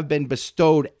 you have been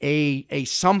bestowed a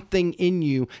something in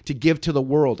you to give to the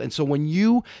world. And so when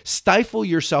you stifle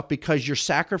yourself because you're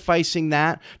sacrificing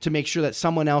that to make sure that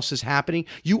someone else is happening,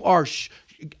 you are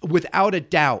without a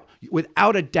doubt,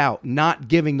 not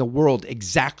giving the world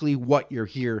exactly what you're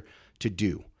here to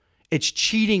do. It's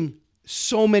cheating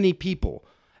so many people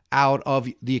out of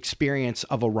the experience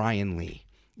of a Ryan Lee.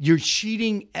 You're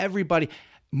cheating everybody.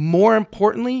 More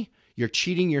importantly, you're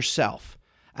cheating yourself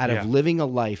out of living a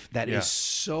life that is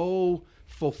so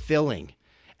fulfilling.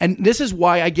 And this is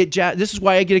why I get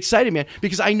excited, man,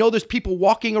 because I know there's people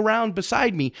walking around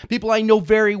beside me, people I know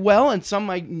very well, and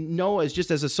some I know as just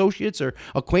as associates or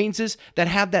acquaintances that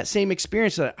have that same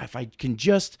experience. That if I can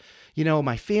just,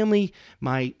 my family,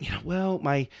 my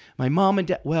mom and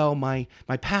dad, my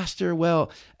pastor,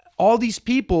 all these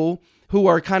people who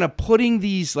are kind of putting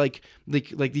these like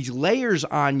these layers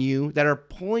on you that are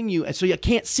pulling you, and so you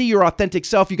can't see your authentic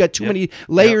self. You got too many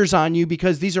layers on you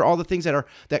because these are all the things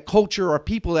that culture or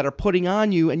people that are putting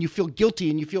on you, and you feel guilty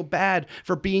and you feel bad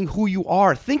for being who you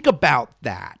are. Think about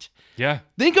that. Yeah.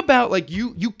 Think about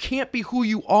you can't be who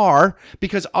you are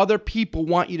because other people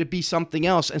want you to be something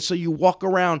else. And so you walk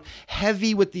around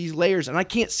heavy with these layers, and I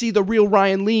can't see the real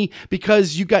Ryan Lee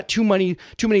because you got too many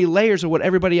layers of what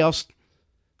everybody else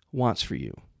wants for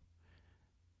you.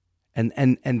 And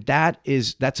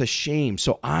that's a shame.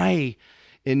 So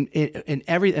in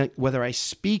everything, whether I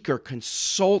speak or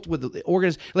consult with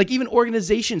even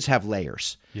organizations have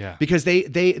layers. Yeah. Because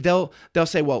they'll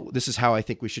say, well, this is how I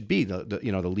think we should be. The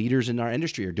leaders in our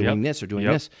industry are doing this or doing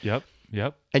this. Yep.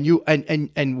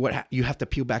 And what you have to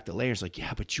peel back the layers,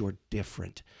 but you're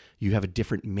different. You have a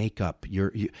different makeup.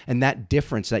 And that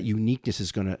difference, that uniqueness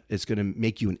is gonna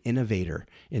make you an innovator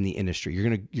in the industry.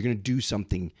 You're gonna do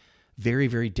something very,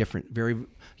 very different.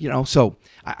 So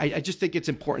I just think it's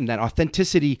important that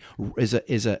authenticity is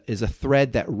a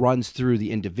thread that runs through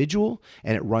the individual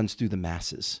and it runs through the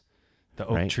masses. The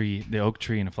oak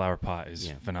tree in a flower pot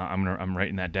is phenomenal. I'm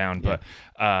writing that down, but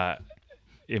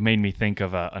it made me think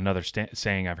of another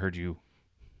saying I've heard you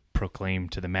proclaim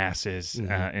to the masses,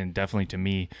 and definitely to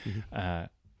me.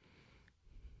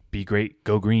 Be great,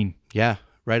 go green. Yeah,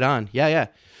 right on. Yeah.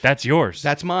 That's yours.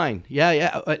 That's mine.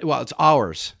 Yeah. Well, it's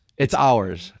ours. It's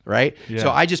ours, right? Yeah.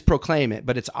 So I just proclaim it,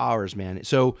 but it's ours, man.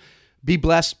 So be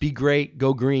blessed, be great,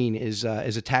 go green is a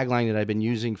tagline that I've been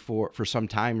using for some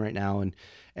time right now.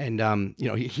 And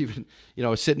even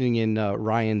sitting in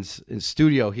Ryan's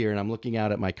studio here, and I'm looking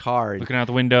out at my car, looking out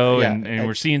the window, and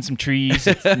we're seeing some trees.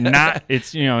 It's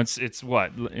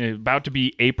what, about to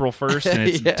be April 1st, and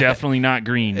it's definitely not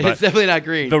green. But it's definitely not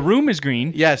green. The room is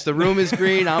green. Yes, the room is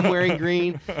green. I'm wearing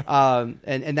green,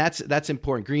 and that's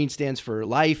important. Green stands for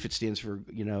life. It stands for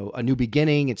a new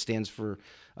beginning. It stands for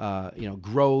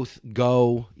growth,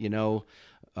 go,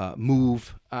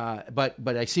 move.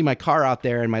 But I see my car out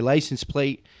there, and my license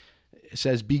plate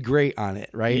says "Be Great" on it,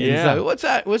 right? Yeah. And what's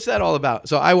that all about?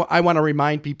 So I want to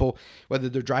remind people, whether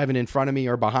they're driving in front of me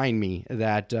or behind me,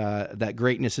 that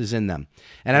greatness is in them.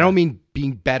 And I don't mean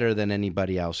being better than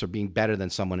anybody else or being better than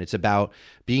someone. It's about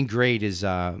being great is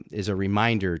a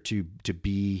reminder to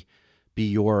be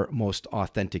your most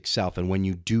authentic self. And when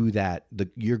you do that,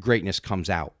 your greatness comes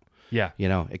out. Yeah.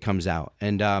 It comes out.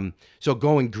 And so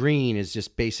going green is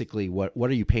just basically what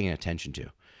are you paying attention to?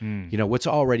 What's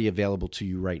already available to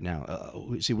you right now?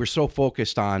 See, we're so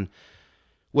focused on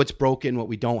what's broken, what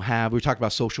we don't have. We talked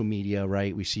about social media,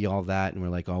 right? We see all that and we're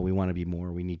like, oh, we want to be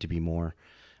more. We need to be more.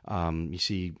 You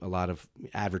see a lot of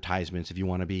advertisements. If you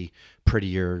want to be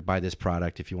prettier, buy this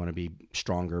product. If you want to be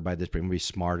stronger, buy this. Be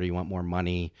smarter. You want more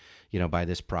money, buy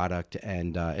this product.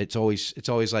 And it's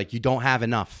always like you don't have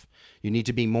enough. You need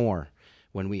to be more,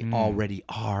 when we already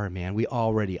are, man. We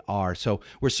already are. So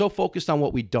we're so focused on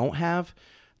what we don't have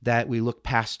that we look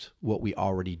past what we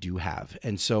already do have.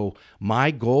 And so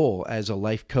my goal as a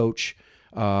life coach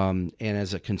and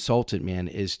as a consultant, man,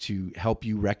 is to help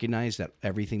you recognize that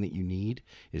everything that you need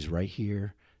is right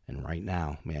here and right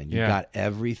now, man. You got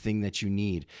everything that you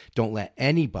need. Don't let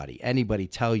anybody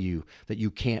tell you that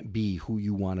you can't be who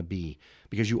you want to be,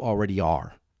 because you already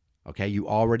are. Okay? You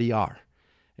already are.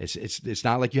 It's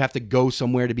not like you have to go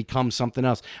somewhere to become something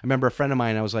else. I remember a friend of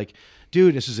mine, I was like,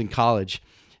 dude, this was in college,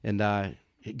 and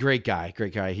great guy.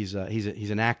 He's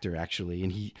an actor, actually.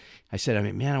 And I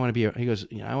said, man, I want to be he goes,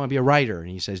 I want to be a writer.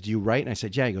 And he says, do you write? And I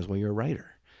said, yeah. He goes, well, you're a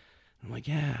writer. I'm like,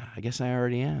 yeah, I guess I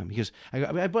already am. He goes,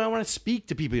 but I want to speak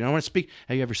to people. I want to speak.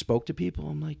 Have you ever spoke to people?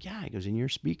 I'm like, yeah. He goes, and you're a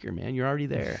speaker, man. You're already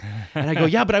there. And I go,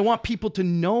 yeah, but I want people to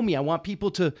know me. I want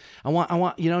people to, I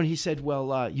want, And he said,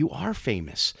 well, you are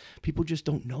famous. People just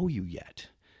don't know you yet.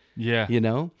 Yeah.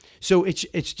 So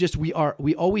it's just, we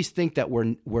always think that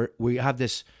we have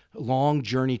this long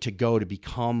journey to go to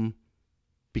become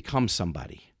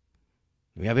somebody.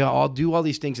 We have to all do all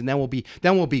these things, and then we'll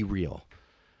be real.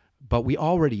 But we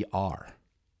already are.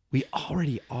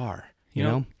 You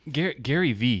know?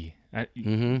 Gary Vee.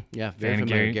 Yeah, very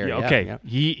familiar. Gary. Okay, yeah.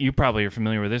 You probably are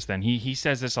familiar with this. Then he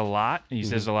says this a lot. He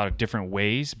says a lot of different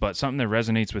ways, but something that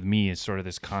resonates with me is sort of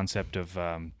this concept of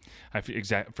I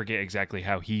forget exactly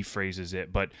how he phrases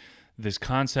it, but this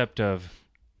concept of,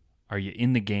 are you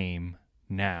in the game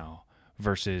now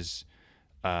versus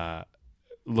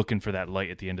looking for that light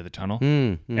at the end of the tunnel.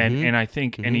 And I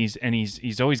think and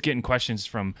he's always getting questions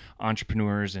from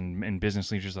entrepreneurs and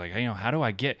business leaders like, hey, how do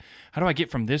I get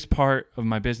from this part of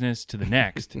my business to the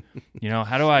next?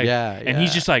 How do I and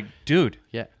he's just like, dude,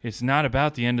 it's not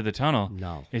about the end of the tunnel.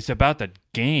 No. It's about the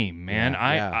game,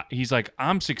 man. He's like,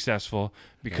 I'm successful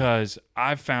because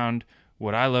I've found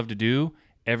what I love to do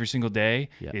every single day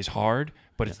is hard,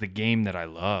 but it's the game that I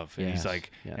love. And he's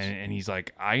like, and he's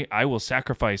like, I will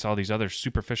sacrifice all these other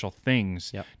superficial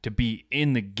things to be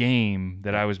in the game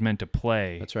that I was meant to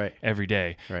play. That's right. Every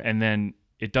day. Right. And then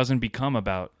it doesn't become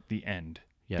about the end.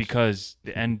 Yes. Because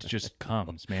the end just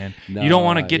comes, man. You don't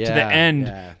want to get to the end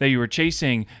that you were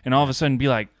chasing and all of a sudden be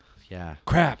like,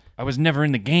 crap, I was never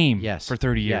in the game for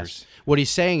 30 years. What he's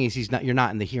saying is you're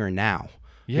not in the here and now.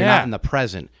 You're not in the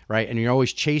present, right? And you're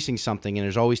always chasing something, and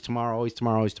there's always tomorrow, always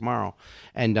tomorrow, always tomorrow.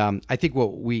 And I think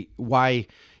why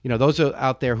those are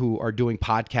out there who are doing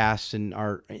podcasts and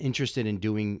are interested in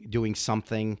doing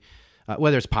something,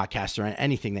 whether it's podcasts or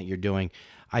anything that you're doing.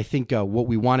 I think what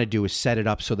we want to do is set it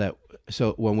up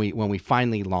so when we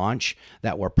finally launch,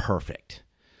 that we're perfect.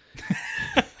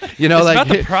 It's about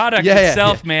the product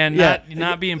itself, man.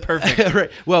 Not being perfect.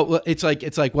 Right. Well, it's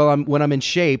like when I'm in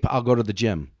shape, I'll go to the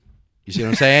gym. You see what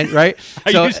I'm saying, right?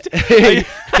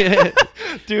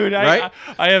 Dude, I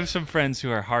have some friends who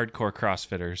are hardcore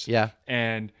CrossFitters. Yeah.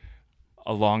 And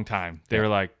a long time, they were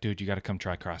like, dude, you got to come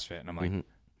try CrossFit. And I'm like,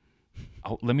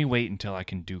 let me wait until I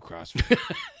can do CrossFit.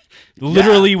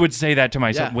 Literally would say that to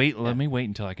myself. Let me wait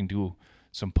until I can do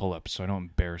some pull-ups so I don't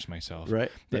embarrass myself.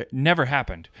 Right. It never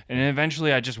happened. And then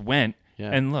eventually I just went.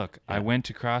 And look, I went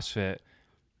to CrossFit.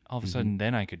 All of a sudden,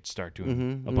 then I could start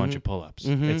doing a bunch of pull-ups.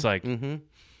 It's like...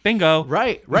 Bingo.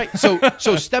 Right.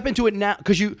 So step into it now,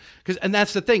 because and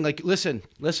that's the thing. Like, listen.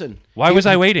 Why was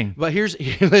I waiting? But here's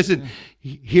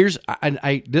I'm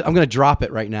going to drop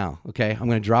it right now. Okay, I'm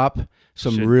going to drop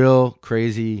some real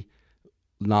crazy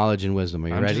knowledge and wisdom. Are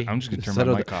you ready? I'm just going to turn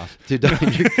my mic off. Dude,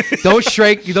 don't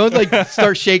shake. You don't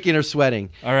start shaking or sweating.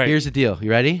 All right. Here's the deal.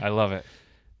 You ready? I love it.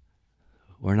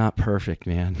 We're not perfect,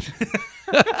 man.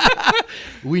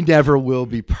 We never will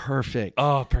be perfect.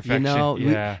 Oh, perfection.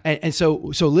 And so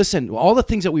listen, all the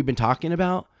things that we've been talking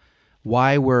about,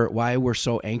 why we're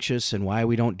so anxious and why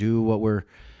we don't do what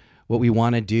we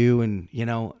want to do, and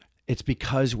it's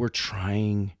because we're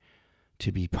trying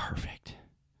to be perfect.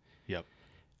 Yep.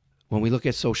 When we look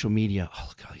at social media,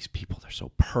 look at all these people, they're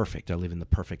so perfect. They're living the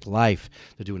perfect life.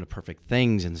 They're doing the perfect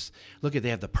things, and they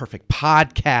have the perfect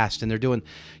podcast, and they're doing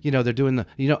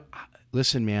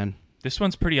listen, man. This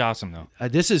one's pretty awesome, though.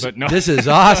 This is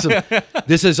awesome.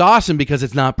 This is awesome because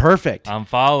it's not perfect. I'm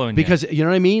following because you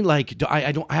know what I mean. Like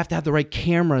I have to have the right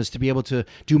cameras to be able to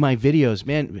do my videos,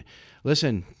 man.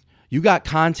 Listen, you got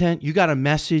content, you got a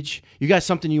message, you got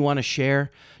something you want to share.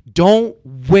 Don't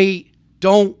wait.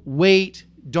 Do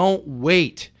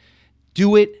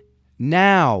it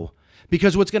now.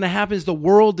 Because what's going to happen is the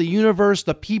world, the universe,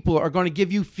 the people are going to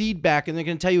give you feedback, and they're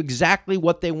going to tell you exactly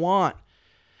what they want.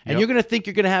 And you're going to think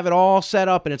you're going to have it all set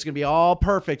up and it's going to be all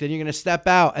perfect, and you're going to step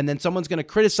out, and then someone's going to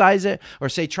criticize it or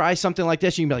say, try something like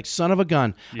this. And you can be like, son of a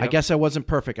gun. I guess I wasn't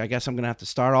perfect. I guess I'm going to have to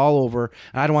start all over.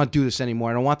 And I don't want to do this anymore.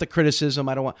 I don't want the criticism.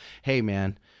 Hey,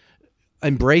 man,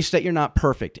 embrace that you're not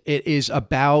perfect. It is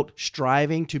about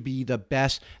striving to be the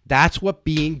best. That's what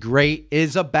being great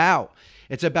is about.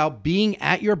 It's about being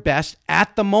at your best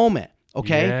at the moment.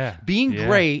 Okay. Yeah. Being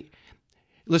great.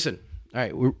 Listen. All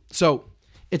right.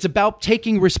 It's about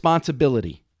taking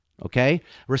responsibility, okay?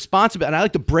 Responsibility, and I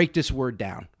like to break this word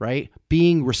down, right?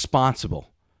 Being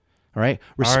responsible, all right?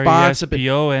 Responsibility.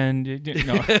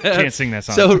 No, can't sing that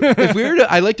song. So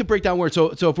I like to break down words.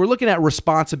 So if we're looking at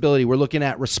responsibility, we're looking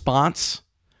at response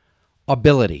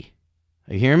ability.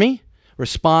 You hear me?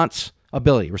 Response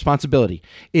responsibility.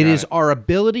 It is our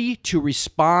ability to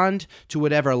respond to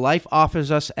whatever life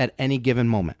offers us at any given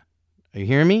moment. Are you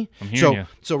hearing me? I'm hearing you.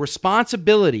 So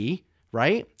responsibility,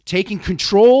 right? Taking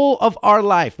control of our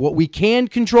life, what we can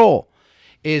control,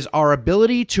 is our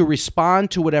ability to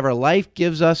respond to whatever life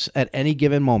gives us at any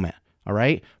given moment. All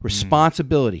right?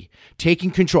 Responsibility,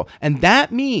 taking control. And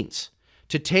that means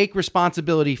to take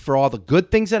responsibility for all the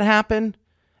good things that happen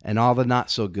and all the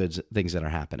not so good things that are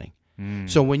happening.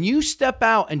 So when you step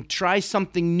out and try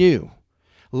something new,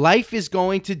 life is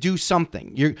going to do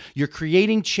something. You're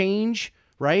creating change,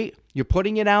 right? You're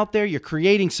putting it out there. You're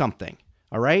creating something,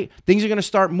 all right? Things are going to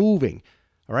start moving,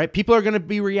 all right? People are going to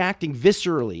be reacting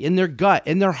viscerally in their gut,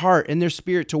 in their heart, in their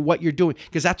spirit to what you're doing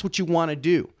because that's what you want to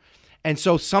do. And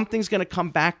so something's going to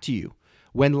come back to you.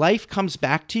 When life comes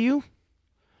back to you,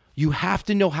 you have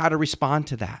to know how to respond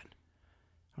to that.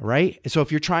 All right? So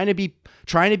if you're trying to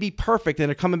be perfect and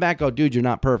they're coming back, go, dude, you're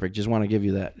not perfect. Just want to give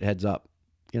you that heads up.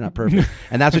 You're not perfect.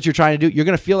 And that's what you're trying to do. You're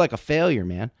going to feel like a failure,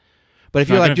 man. But if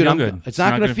you're like, dude, it's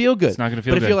not going to feel good. It's not going to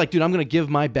feel good. But if you're like, dude, I'm going to give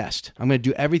my best. I'm going to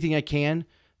do everything I can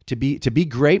to be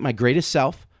great, my greatest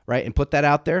self, right? And put that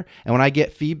out there. And when I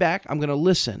get feedback, I'm going to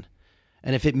listen.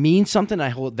 And if it means something I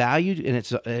hold valued and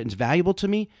it's valuable to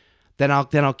me, then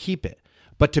I'll keep it.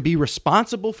 But to be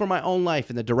responsible for my own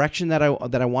life in the direction that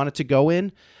I want it to go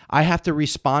in, I have to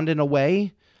respond in a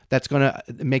way that's going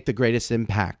to make the greatest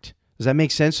impact. Does that make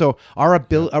sense? So our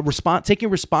taking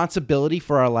responsibility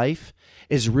for our life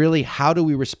is really how do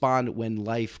we respond when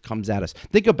life comes at us?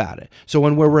 Think about it. So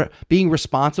when we're being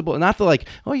responsible, not the like,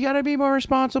 oh, you got to be more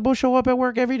responsible, show up at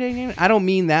work every day. I don't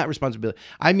mean that responsibility.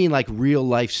 I mean like real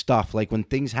life stuff. Like when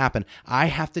things happen, I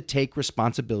have to take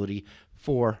responsibility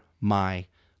for my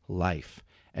life.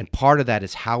 And part of that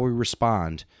is how we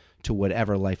respond to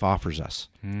whatever life offers us,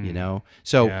 you know?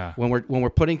 So when we're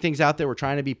putting things out there, we're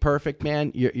trying to be perfect,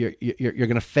 man, you're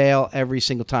going to fail every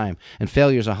single time. And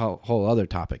failure is a whole other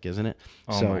topic, isn't it?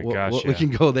 Oh so my gosh, we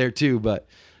can go there too, but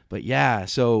yeah.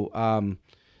 So,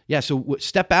 so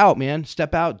step out, man,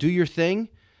 step out, do your thing.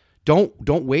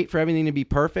 Don't wait for everything to be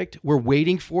perfect. We're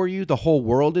waiting for you. The whole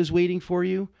world is waiting for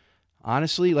you.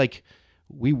 Honestly, like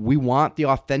we want the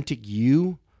authentic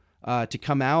you to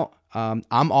come out.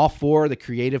 I'm all for the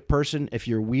creative person. If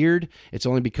you're weird, it's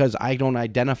only because I don't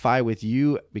identify with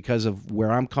you because of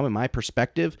where I'm coming, my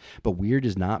perspective. But weird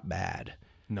is not bad.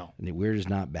 No. And the weird is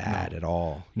not bad at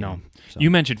all. No.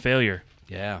 You mentioned failure.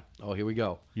 Yeah. Oh, here we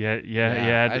go. Yeah. You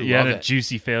had a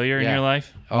juicy failure in your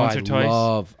life once or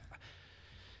twice?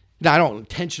 I don't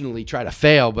intentionally try to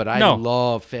fail, but I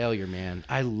love failure, man.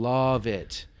 I love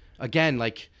it. Again,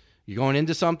 like you're going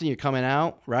into something, you're coming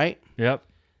out, right? Yep.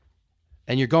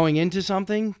 And you're going into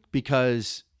something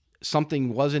because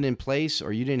something wasn't in place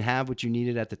or you didn't have what you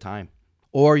needed at the time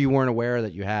or you weren't aware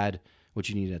that you had what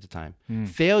you needed at the time.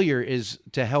 Failure is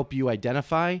to help you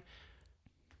identify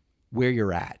where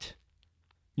you're at.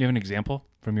 You have an example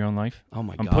from your own life? Oh,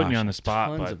 my gosh. I'm putting you on the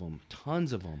spot.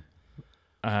 Tons of them.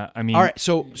 I mean. All right.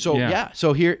 So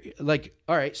here, like,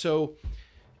 all right. So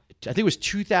I think it was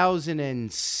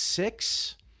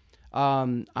 2006.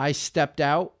 I stepped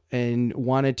out and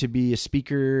wanted to be a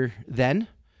speaker then.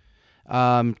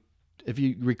 If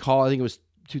you recall, I think it was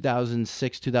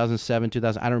 2006, 2007,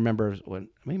 2000. I don't remember when.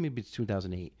 Maybe it's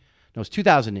 2008. No, it was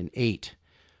 2008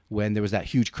 when there was that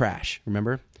huge crash.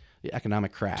 Remember the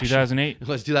economic crash? 2008. It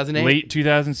was 2008. Late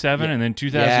 2007, and then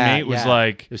 2008 was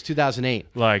like. It was 2008.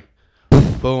 Like.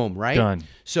 Boom! Right. Done.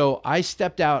 So I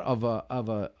stepped out of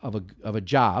a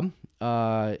job.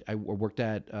 I worked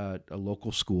at a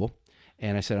local school.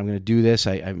 And I said, I'm going to do this.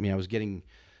 I was getting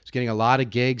a lot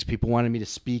of gigs. People wanted me to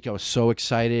speak. I was so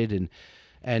excited.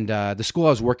 And the school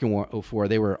I was working for,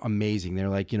 they were amazing. They're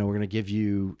like, we're going to give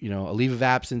you, a leave of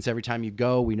absence every time you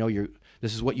go. We know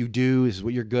this is what you do. This is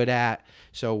what you're good at.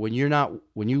 So when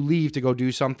you leave to go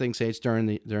do something, say it's during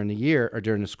the year or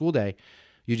during the school day,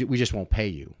 we just won't pay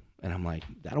you. And I'm like,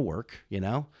 that'll work.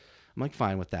 I'm like,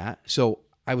 fine with that. So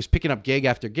I was picking up gig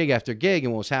after gig after gig.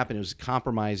 And what was happening was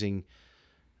compromising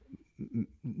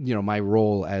my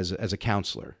role as a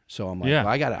counselor. So I'm like, well,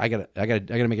 I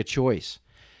gotta make a choice.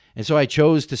 And so I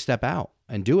chose to step out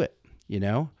and do it,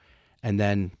 and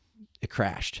then it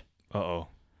crashed. Uh-oh.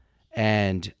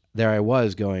 And there I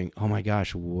was going, oh my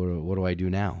gosh, what do I do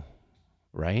now?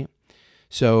 Right.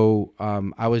 So,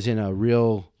 I was in a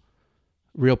real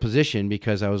position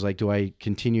because I was like, do I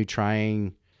continue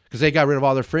trying? Cause they got rid of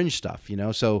all their fringe stuff,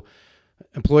 so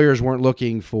employers weren't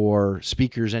looking for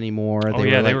speakers anymore.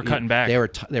 They were cutting back.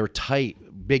 They were tight,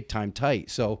 big time tight.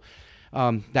 So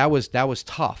that was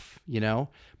tough,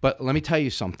 But let me tell you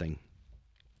something.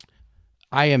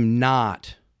 I am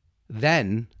not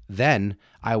then then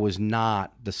I was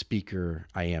not the speaker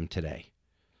I am today.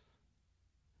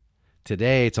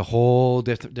 Today, it's a whole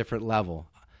different level.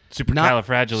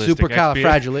 Supercalifragilistic.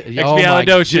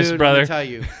 Expialidocious, brother.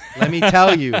 Let me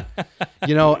tell you.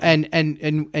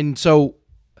 And so,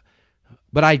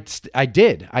 but I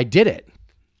did it.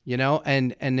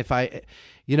 And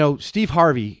if Steve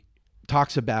Harvey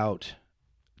talks about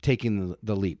taking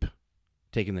the leap,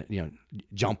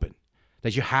 jumping,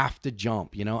 that you have to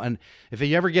jump, and if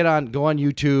you ever go on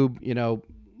YouTube,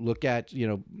 look at,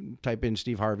 type in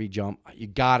Steve Harvey jump, you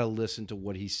got to listen to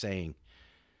what he's saying.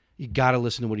 You got to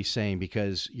listen to what he's saying,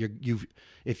 because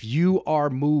if you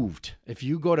are moved, if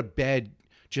you go to bed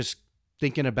just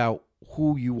thinking about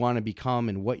who you want to become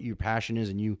and what your passion is,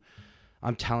 and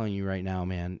I'm telling you right now,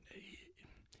 man,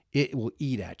 it will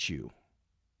eat at you,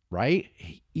 right?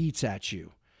 He eats at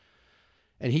you.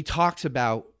 And he talks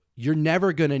about, you're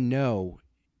never going to know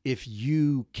if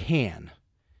you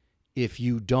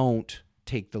don't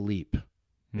take the leap,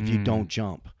 if you don't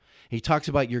jump. He talks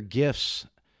about your gifts,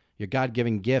 your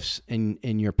God-given gifts in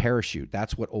your parachute.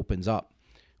 That's what opens up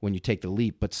when you take the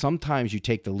leap. But sometimes you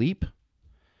take the leap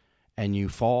and you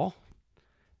fall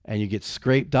and you get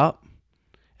scraped up,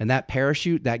 and that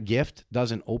parachute, that gift,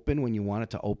 doesn't open when you want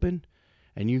it to open,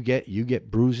 and you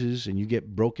get bruises and you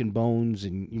get broken bones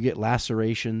and you get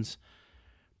lacerations.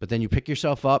 But then you pick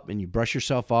yourself up and you brush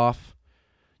yourself off.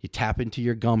 You tap into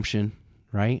your gumption,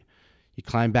 right? You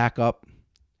climb back up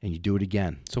and you do it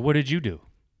again. So what did you do?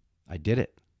 I did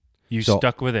it. You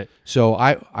stuck with it. So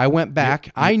I went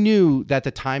back. I knew that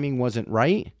the timing wasn't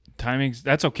right.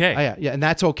 That's okay. Yeah, and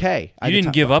that's okay. You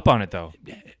didn't give up on it, though.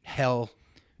 Hell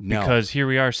no. Because here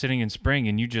we are sitting in spring,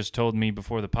 and you just told me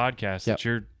before the podcast that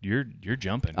you're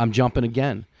jumping. I'm jumping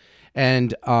again,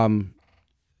 and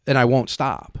I won't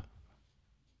stop.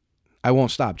 I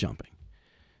won't stop jumping.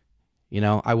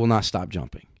 I will not stop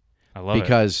jumping. I love it.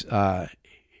 Because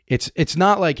it's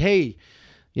not like, hey,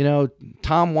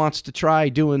 Tom wants to try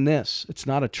doing this. It's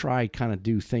not a try kind of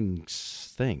do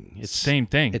things thing. It's the same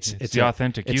thing. It's the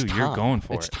authentic you. Tom. You're going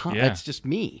for it's it. Tom. Yeah. It's just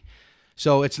me.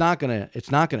 So it's not gonna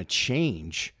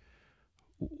change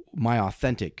my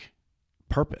authentic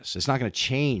purpose. It's not gonna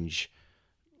change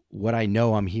what I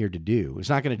know I'm here to do. It's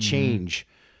not gonna change,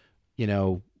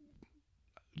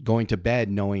 going to bed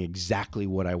knowing exactly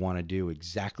what I want to do,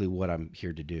 exactly what I'm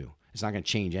here to do. It's not gonna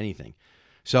change anything.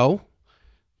 So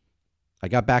I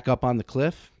got back up on the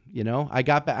cliff.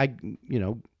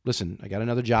 Listen, I got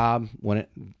another job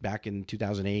back in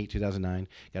 2008, 2009,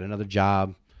 got another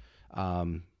job.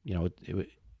 It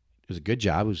was a good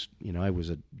job. It was, I was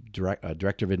a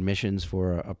director of admissions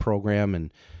for a program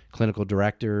and clinical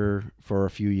director for a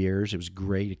few years. It was a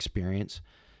great experience.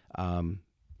 And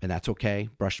that's okay.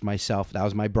 That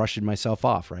was my brushing myself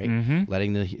off, right? Mm-hmm.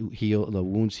 Letting the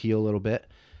wounds heal a little bit.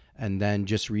 And then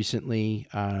just recently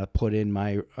put in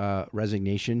my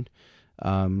resignation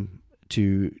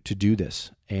to do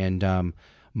this, and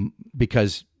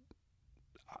because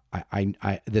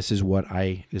this is who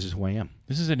I am.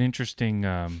 This is an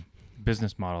interesting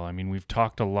business model. I mean, we've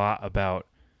talked a lot about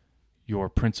your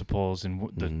principles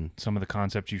and some of the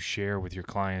concepts you share with your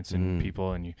clients and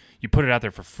people, and you put it out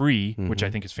there for free, which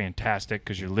I think is fantastic,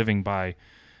 because you're living by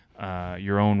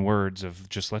your own words of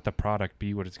just let the product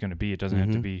be what it's going to be. It doesn't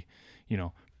have to be,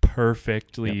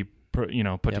 perfectly, put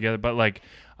together. But like,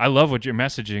 I love what your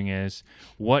messaging is.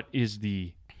 What is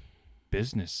the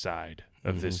business side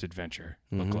of this adventure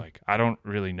look like? I don't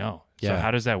really know. So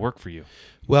how does that work for you?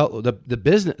 Well, the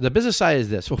business side is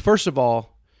this. Well, first of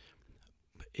all,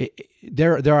 I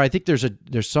think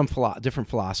there's some different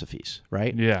philosophies,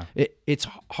 right? Yeah. It's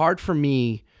hard for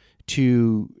me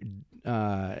to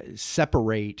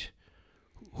separate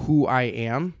who I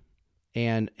am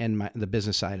and the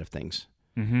business side of things.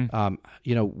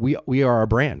 We are a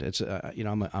brand. It's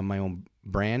I'm my own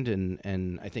brand,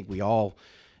 and I think we all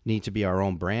need to be our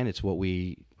own brand. It's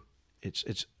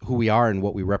it's who we are and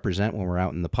what we represent when we're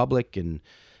out in the public, and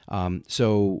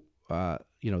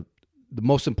the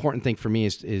most important thing for me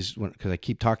is because I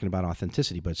keep talking about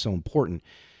authenticity, but it's so important,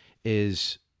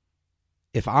 is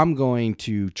if I'm going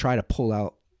to try to pull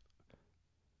out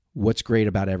what's great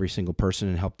about every single person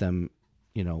and help them,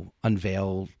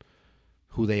 unveil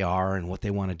who they are and what they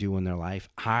want to do in their life,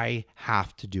 I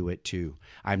have to do it too.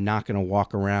 I'm not going to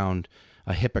walk around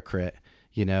a hypocrite,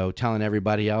 telling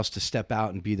everybody else to step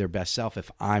out and be their best self if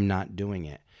I'm not doing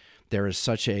it. There is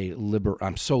such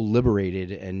I'm so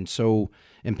liberated and so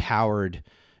empowered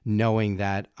knowing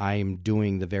that I am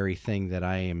doing the very thing that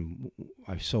I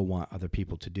so want other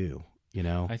people to do,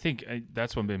 I think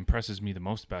that's what impresses me the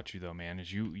most about you, though, man,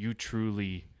 is you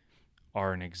truly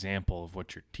are an example of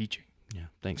what you're teaching. Yeah.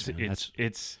 Thanks, man.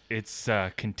 It's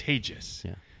contagious.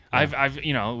 Yeah. I've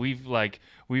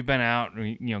we've been out,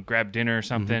 grabbed dinner or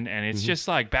something, and it's just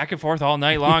like back and forth all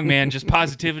night long, man. Just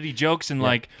positivity jokes and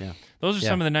those are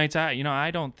some of the nights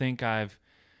I don't think I've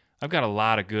got a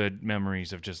lot of good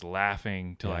memories of just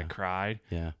laughing till I cried.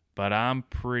 Yeah. But I'm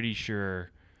pretty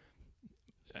sure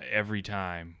every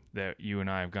time that you and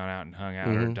I have gone out and hung out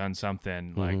or done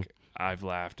something, like I've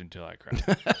laughed until I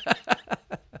cried.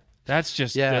 That's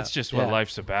just what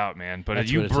life's about, man. But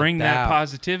you bring that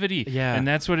positivity, and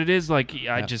that's what it is. Like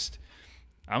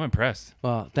I'm impressed.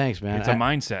 Well, thanks, man. It's a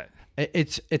mindset.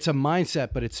 It's a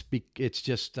mindset, but it's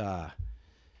just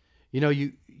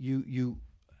you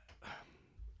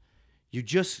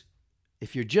just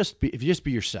if you just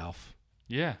be yourself.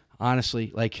 Yeah.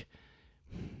 Honestly, like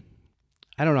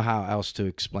I don't know how else to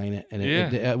explain it,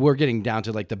 and we're getting down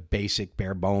to like the basic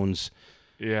bare bones.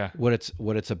 Yeah. What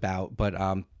it's about, but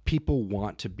people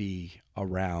want to be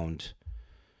around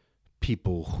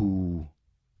people who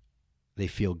they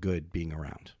feel good being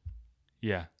around.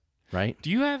 Yeah. Right? Do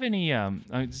you have any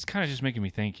it's kind of just making me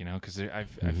think, cuz I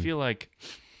feel like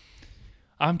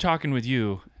I'm talking with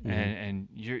you and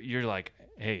you're like,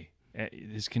 "Hey,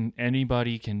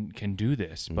 anybody can do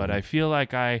this." But I feel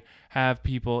like I have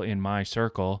people in my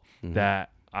circle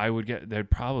that I would they're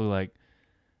probably like,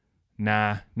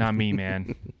 "Nah, not me,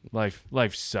 man.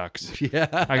 Life sucks. Yeah.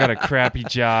 I got a crappy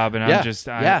job and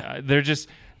they're just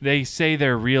they say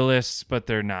they're realists, but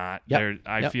they're not. Yep.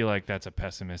 I feel like that's a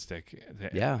pessimistic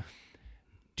thing. Yeah.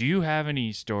 Do you have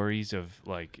any stories of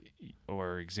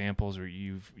or examples where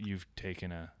you've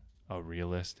taken a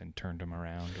realist and turned them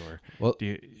around, or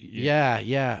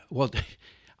yeah. Well,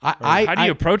 how do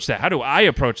you approach that? How do I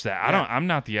approach that? I'm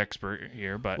not the expert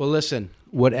here, but well, listen.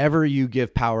 Whatever you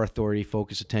give power, authority,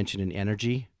 focus, attention, and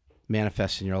energy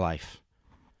manifests in your life.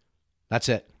 That's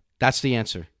it. That's the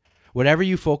answer. Whatever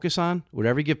you focus on,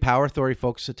 whatever you give power, authority,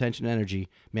 focus, attention, and energy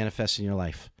manifests in your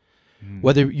life.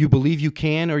 Whether you believe you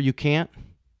can or you can't,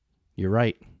 you're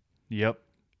right. Yep.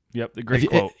 The great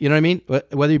quote. You know what I mean?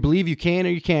 Whether you believe you can or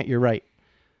you can't, you're right.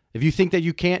 If you think that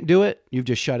you can't do it, you've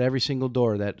just shut every single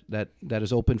door that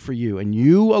is open for you and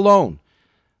you alone.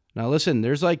 Now listen,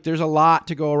 there's a lot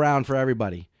to go around for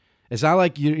everybody. It's not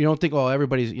like you don't think,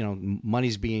 everybody's,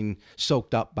 money's being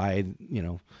soaked up by,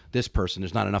 this person.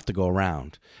 There's not enough to go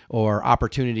around. Or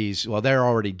opportunities, well, they're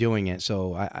already doing it,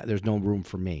 so there's no room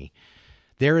for me.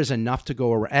 There is enough to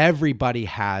go around. Everybody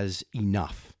has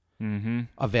enough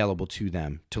available to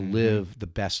them to live the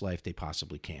best life they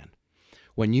possibly can.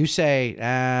 When you say,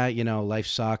 life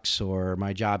sucks or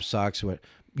my job sucks,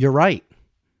 you're right.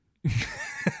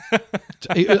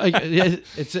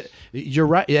 You're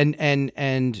right,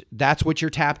 and that's what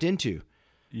you're tapped into.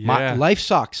 Yeah. Life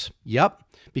sucks. Yep,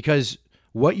 because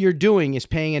what you're doing is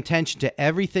paying attention to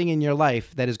everything in your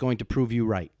life that is going to prove you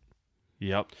right.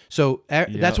 Yep. So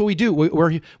that's what we do.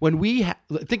 When we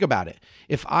think about it,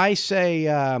 if I say,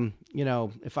 that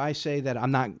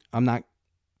I'm not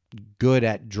good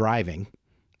at driving,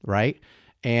 right,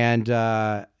 and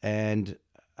I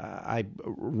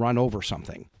run over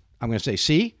something, I'm going to say,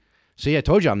 see, I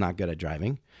told you I'm not good at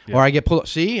driving. Yeah. Or I get pulled.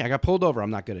 See, I got pulled over. I'm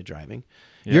not good at driving.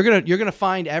 Yeah. You're gonna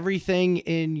find everything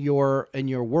in your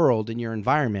world, in your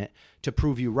environment, to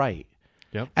prove you right.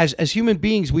 Yep. As human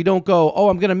beings, we don't go,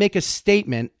 I'm going to make a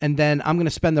statement and then I'm going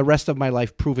to spend the rest of my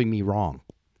life proving me wrong.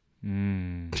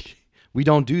 We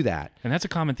don't do that. And that's a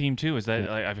common theme too, is that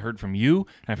I've heard from you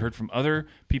and I've heard from other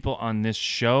people on this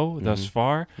show thus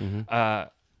far. A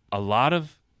lot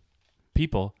of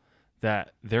people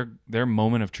that their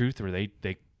moment of truth where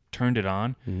they turned it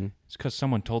on, it's because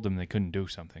someone told them they couldn't do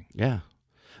something. Yeah.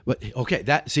 But okay,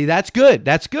 that's good.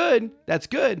 That's good.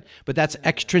 But that's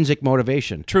extrinsic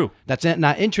motivation. True. That's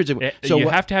not intrinsic. So you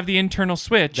have to have the internal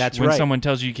switch. That's when right. someone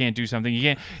tells you can't do something. You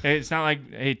can't. It's not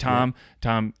like, hey, Tom,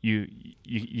 you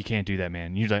can't do that,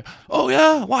 man. You're like, oh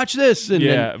yeah, watch this. And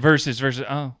then, versus.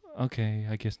 Oh, okay,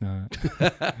 I guess not.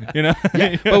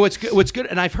 Yeah. But what's good,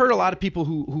 and I've heard a lot of people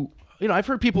who I've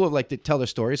heard people that tell their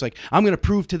stories like, I'm going to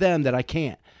prove to them that I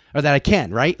can't. Or that I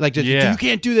can, right? Like, you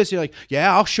can't do this. You're like,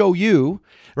 yeah, I'll show you,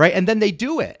 right? And then they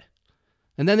do it.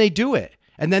 And then they're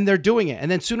doing it.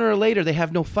 And then sooner or later, they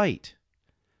have no fight.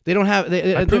 They don't have.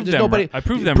 I proved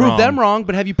them wrong,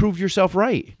 but have you proved yourself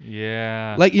right?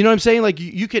 Yeah. Like, you know what I'm saying? Like,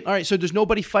 you can. All right. So there's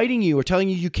nobody fighting you or telling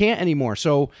you can't anymore.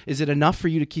 So is it enough for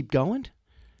you to keep going?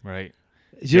 Right.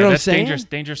 You know what I'm saying?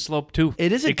 Dangerous slope too.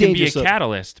 It is a dangerous slope. It can be a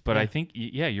catalyst, but I think,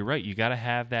 you're right. You got to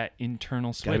have that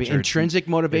internal switch. Got to be intrinsic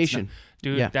motivation.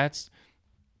 Dude,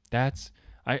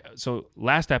 so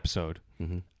last episode,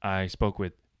 I spoke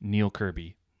with Neil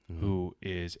Kirby, who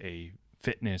is a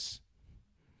fitness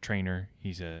trainer.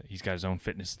 He's got his own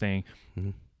fitness thing,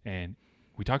 and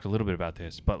we talked a little bit about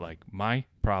this. But like my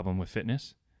problem with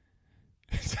fitness,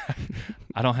 is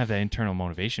I don't have that internal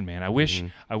motivation, man. I wish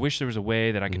there was a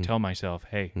way that I could tell myself,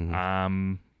 hey,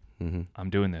 I'm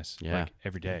doing this like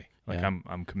every day. Like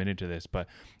I'm committed to this, but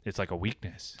it's like a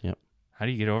weakness. Yep. How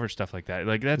do you get over stuff like that?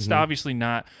 Like that's obviously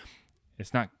not.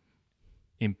 It's not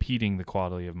impeding the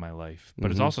quality of my life,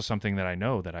 but it's also something that I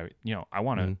know that I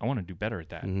want to do better at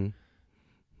that.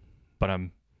 But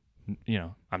I'm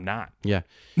not. Yeah.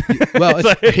 Well,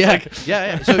 So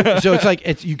it's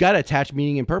like you got to attach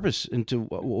meaning and purpose into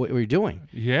what you're doing.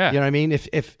 Yeah. You know what I mean?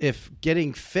 If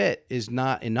getting fit is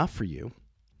not enough for you,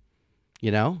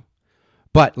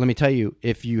 but let me tell you,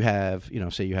 if you have,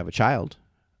 say you have a child,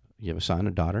 you have a son,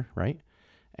 a daughter, right?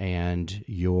 And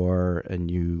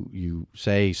you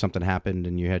say something happened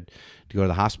and you had to go to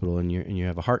the hospital and you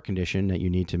have a heart condition that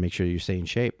you need to make sure you stay in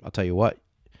shape. I'll tell you what,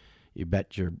 you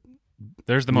bet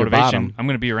there's the motivation. I'm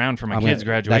going to be around for my kids'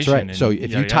 graduation. That's right. So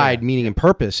if you tied meaning and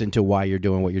purpose into why you're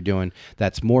doing what you're doing,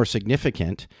 that's more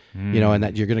significant, and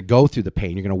that you're going to go through the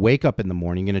pain. You're going to wake up in the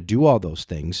morning, you're going to do all those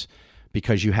things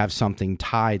because you have something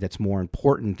tied that's more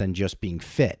important than just being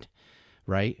fit.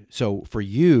 Right. So for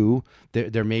you,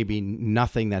 there may be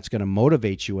nothing that's going to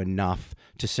motivate you enough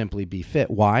to simply be fit.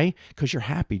 Why? Because you're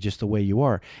happy just the way you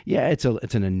are. Yeah, it's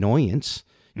an annoyance.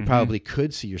 You probably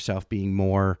could see yourself being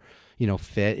more,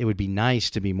 fit. It would be nice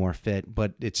to be more fit,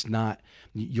 but it's not.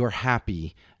 You're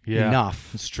happy enough.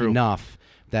 It's true. Enough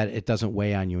that it doesn't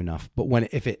weigh on you enough. But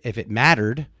if it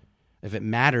mattered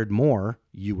more,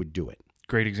 you would do it.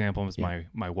 Great example is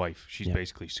my wife. She's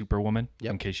basically Superwoman.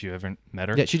 In case you haven't met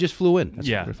her. Yeah, she just flew in.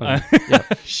 That's funny.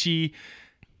 She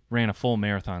ran a full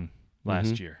marathon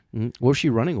last year. What was she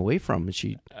running away from? Is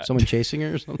she someone chasing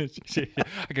her or something?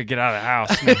 I could get out of the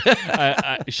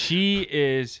house. She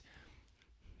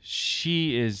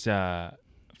is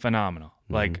phenomenal.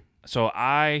 Like, so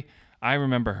I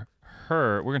remember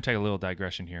her. We're gonna take a little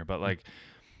digression here, but like,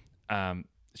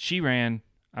 she ran.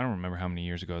 I don't remember how many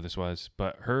years ago this was,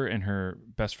 but her and her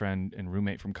best friend and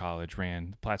roommate from college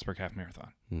ran the Plattsburgh Half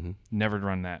Marathon. Never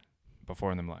run that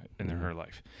before in her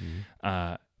life.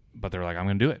 But they're like, I'm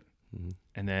going to do it.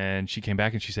 And then she came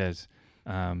back and she says,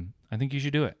 I think you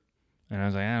should do it. And I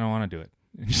was like, I don't want to do it.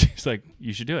 And she's like,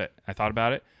 you should do it. I thought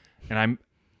about it. And I'm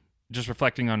just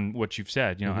reflecting on what you've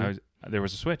said. There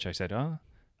was a switch. I said,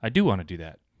 I do want to do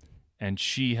that. And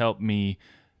she helped me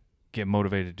get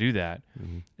motivated to do that.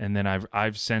 And then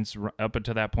I've since up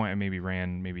until that point I maybe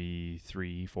ran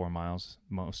 3-4 miles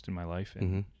most in my life,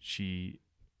 and she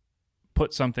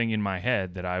put something in my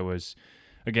head that I was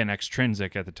again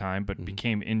extrinsic at the time but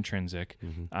became intrinsic.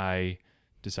 I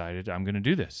decided I'm going to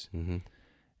do this.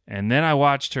 And then I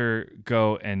watched her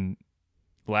go, and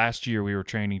last year we were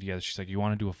training together. She's like, you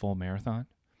want to do a full marathon?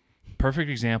 Perfect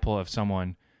example of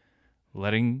someone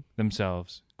letting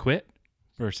themselves quit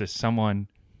versus someone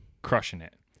crushing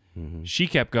it. She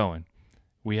kept going.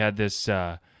 We had this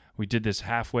we did this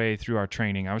halfway through our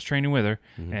training. I was training with her,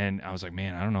 and I was like,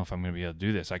 man, I don't know if I'm going to be able to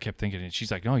do this. I kept thinking, and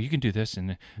she's like, no, you can do this.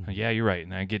 And yeah, you're right.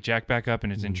 And I get jacked back up,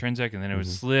 and it's intrinsic, and then it would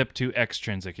slip to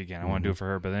extrinsic again. I want to do it for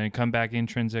her, but then it come back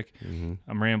intrinsic.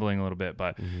 I'm rambling a little bit,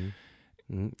 but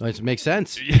it makes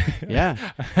sense. Yeah.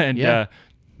 And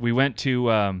we went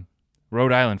to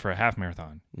Rhode Island for a half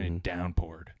marathon, and it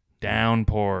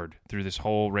downpoured through this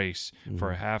whole race for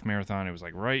a half marathon. It was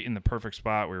like right in the perfect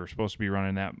spot. We were supposed to be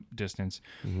running that distance.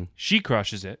 She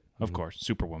crushes it, of course,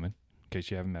 Superwoman, in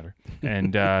case you haven't met her.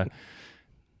 And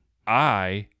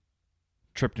I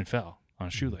tripped and fell on a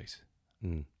shoelace.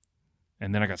 And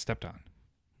then I got stepped on.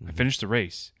 I finished the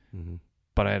race,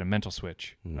 but I had a mental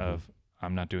switch of,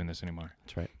 I'm not doing this anymore.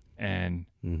 That's right. And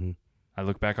I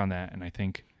look back on that and I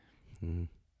think,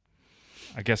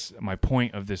 I guess my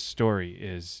point of this story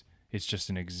is it's just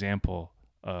an example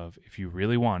of if you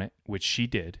really want it, which she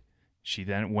did. She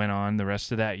then went on the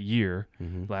rest of that year,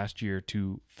 last year,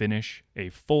 to finish a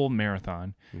full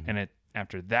marathon. And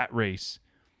after that race,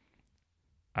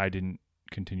 I didn't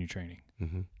continue training.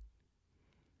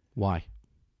 Why?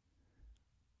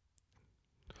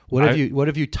 What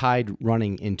have you tied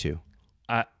running into?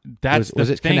 Was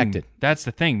it connected? That's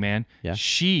the thing, man. Yeah.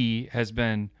 She has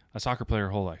been a soccer player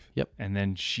her whole life. Yep. And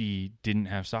then she didn't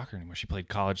have soccer anymore. She played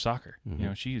college soccer.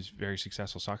 She is a very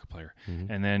successful soccer player.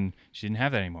 And then she didn't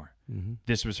have that anymore.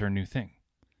 This was her new thing.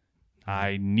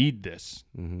 I need this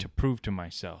to prove to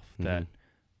myself that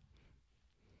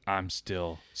I'm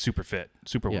still super fit,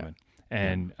 Superwoman.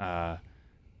 And I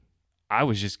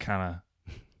was just kind of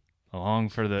along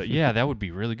for the, that would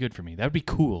be really good for me. That would be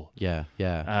cool. Yeah.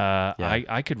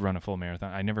 I could run a full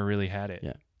marathon. I never really had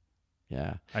it.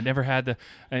 Yeah. I never had the.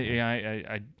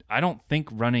 I don't think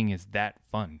running is that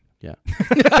fun. Yeah.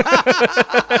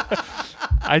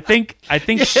 I think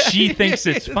she thinks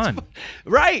it's fun.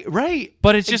 Right.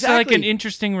 But it's just like Exactly. an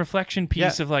interesting reflection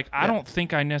piece Yeah. of like, I Yeah. don't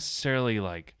think I necessarily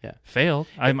like Yeah. failed.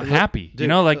 I'm Look, happy. dude,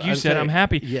 Like you I'm said, I'm saying-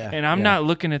 happy. Yeah, And I'm yeah. not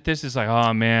looking at this as like,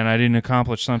 oh man, I didn't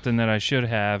accomplish something that I should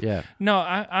have. Yeah. No,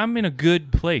 I'm in a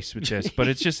good place with this, but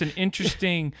it's just an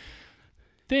interesting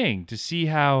thing to see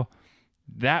how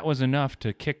that was enough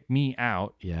to kick me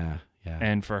out. Yeah. Yeah.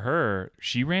 And for her,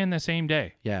 she ran the same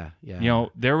day. Yeah. Yeah. You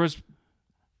know, there was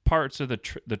parts of the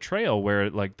trail where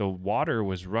like the water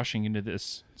was rushing into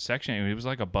this section. It was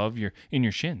like above your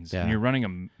shins. Yeah. And you're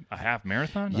running a half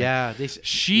marathon. Like, Yeah.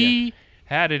 she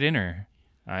had it in her.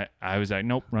 I was like,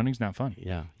 nope, running's not fun.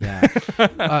 Yeah. Yeah.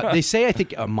 They say I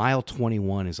think a mile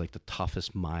 21 is like the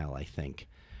toughest mile. I think.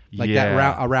 Like that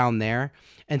around there.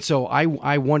 And so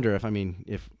I wonder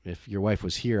if your wife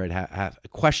was here, I'd have a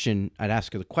question. I'd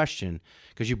ask her the question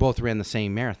because you both ran the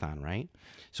same marathon, right?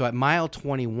 So at mile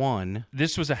 21,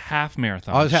 This was a half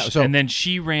marathon. Oh, so- and then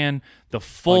she ran the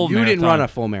full you marathon. didn't run a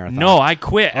full marathon. No, I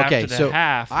quit Okay, after the so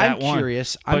half. I'm that one.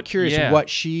 curious. But, I'm curious yeah. what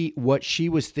she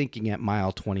was thinking at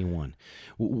mile 21.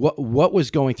 What was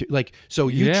going through? Like, so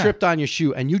you Yeah. tripped on your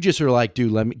shoe and you just were like,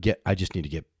 dude, I just need to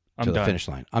get to I'm the done. finish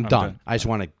line. I'm I'm done. done. I just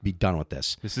want to be done with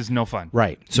this. This is no fun.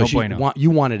 Right. So No bueno. you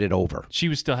wanted it over. She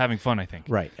was still having fun, I think.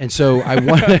 Right. And so I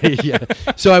wonder, yeah.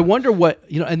 So I wonder what,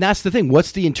 and that's the thing.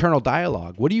 What's the internal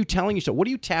dialogue? What are you telling yourself? What are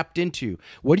you tapped into?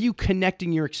 What are you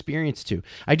connecting your experience to?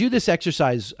 I do this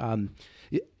exercise,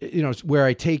 where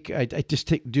I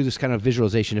just do this kind of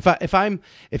visualization. Are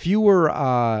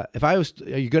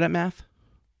you good at math?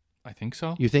 I think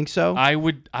so. You think so? I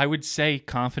would say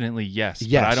confidently yes,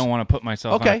 Yes. but I don't want to put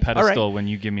myself on Okay, a all right. pedestal when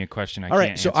you give me a question I All right,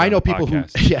 can't so answer I on know the people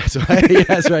podcast. who, yeah, so yeah,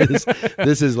 that's right.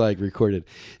 This is like recorded.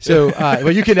 So,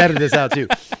 well, you can edit this out too.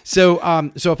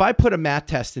 So, so if I put a math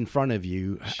test in front of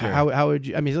you, Sure. how would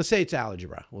you? I mean, let's say it's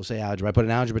algebra. We'll say algebra. I put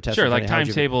an algebra test. Sure, in front like of you. How'd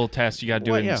you- timetable test, you got to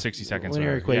do Well, it yeah, in 60 seconds. linear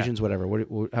or whatever. equations,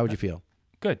 whatever. How would you feel?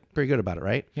 Yeah. Good. Pretty good about it,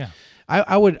 right? Yeah.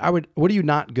 I would. What are you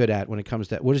not good at when it comes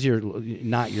to? What is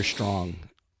not your strong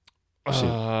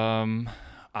suit?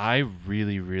 I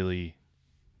really, really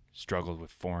struggled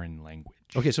with foreign language.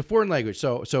 Okay, so foreign language.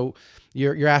 So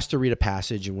you're asked to read a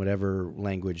passage in whatever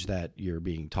language that you're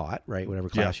being taught, right? Whatever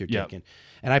class you're yeah. taking.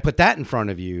 And I put that in front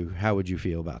of you. How would you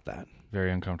feel about that?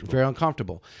 Very uncomfortable. Very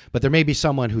uncomfortable. But there may be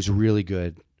someone who's really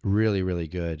good, really, really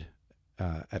good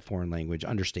at foreign language,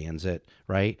 understands it,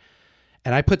 right?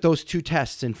 And I put those two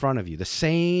tests in front of you, the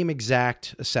same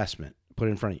exact assessment put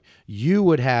in front of you. You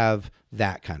would have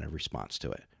that kind of response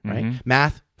to it, right? Mm-hmm.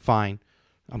 Math, fine.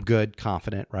 I'm good,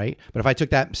 confident, right? But if I took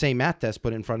that same math test,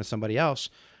 put it in front of somebody else,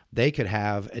 they could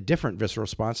have a different visceral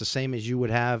response, the same as you would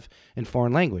have in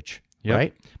foreign language, Yep.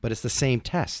 right? But it's the same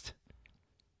test.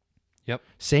 Yep.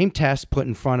 Same test put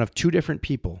in front of two different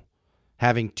people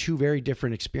having two very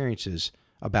different experiences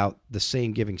about the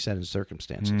same given set of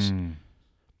circumstances.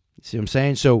 See what I'm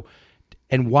saying? So,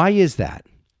 and why is that?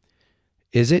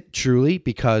 Is it truly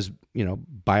because,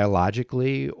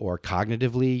 biologically or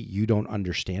cognitively you don't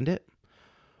understand it?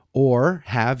 Or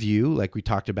have you, like we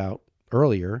talked about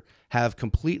earlier, have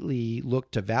completely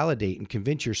looked to validate and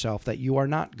convince yourself that you are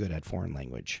not good at foreign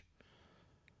language?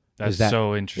 That's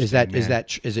so interesting.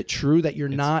 Is it true that you're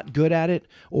not good at it,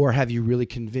 or have you really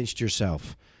convinced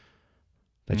yourself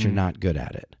that you're not good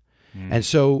at it? And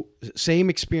so, same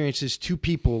experiences, two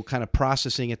people kind of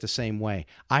processing it the same way.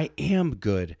 I am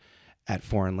good at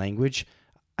foreign language.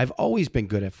 I've always been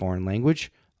good at foreign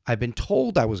language. I've been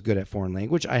told I was good at foreign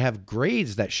language. I have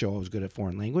grades that show I was good at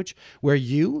foreign language. Where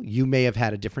you may have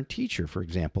had a different teacher, for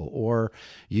example, or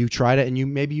you tried it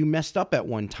and maybe you messed up at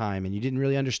one time and you didn't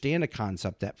really understand a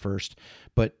concept at first,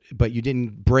 but you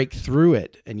didn't break through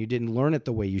it and you didn't learn it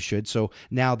the way you should. So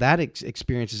now that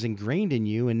experience is ingrained in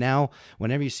you, and now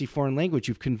whenever you see foreign language,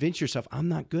 you've convinced yourself, I'm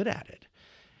not good at it.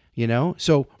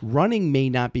 So running may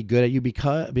not be good at you be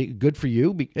good for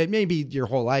you. It may be your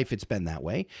whole life it's been that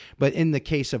way. But in the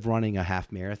case of running a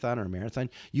half marathon or a marathon,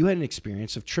 you had an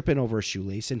experience of tripping over a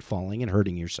shoelace and falling and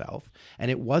hurting yourself, and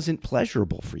it wasn't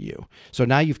pleasurable for you. So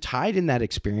now you've tied in that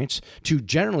experience to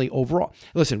generally overall.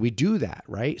 Listen, we do that,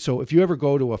 right? So if you ever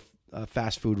go to a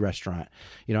fast food restaurant,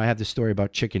 I have this story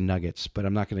about chicken nuggets, but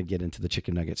I'm not going to get into the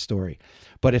chicken nugget story.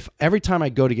 But if every time I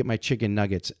go to get my chicken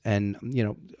nuggets and,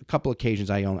 a couple occasions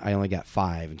I only got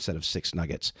 5 instead of 6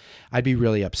 nuggets, I'd be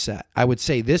really upset. I would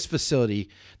say this facility,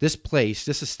 this place,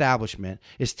 this establishment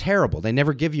is terrible. They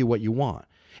never give you what you want.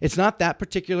 It's not that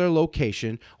particular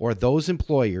location or those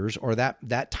employers or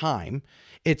that time.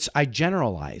 I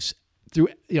generalize through,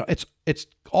 it's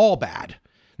all bad.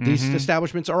 These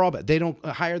establishments are all bad. They don't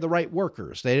hire the right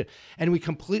workers. And we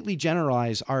completely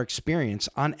generalize our experience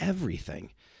on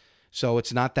everything. So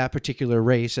it's not that particular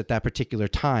race at that particular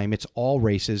time. It's all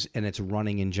races, and it's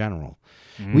running in general.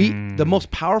 The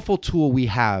most powerful tool we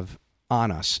have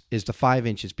on us is the 5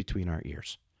 inches between our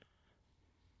ears.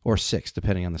 Or 6,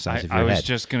 depending on the size of your head. I was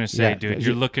just going to say, dude,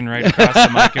 you're looking right across the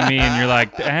mic at me, and you're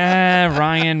like,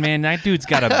 Ryan, man, that dude's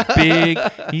got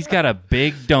he's got a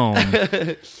big dome.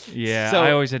 Yeah, so,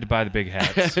 I always had to buy the big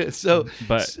hats.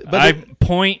 But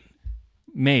point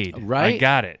made. Right? I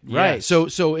got it. Right. Yes.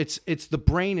 So it's the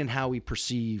brain and how we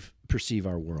perceive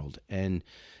our world. And,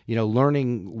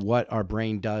 learning what our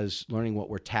brain does, learning what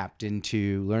we're tapped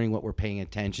into, learning what we're paying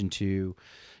attention to,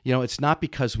 it's not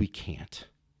because we can't.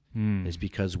 Is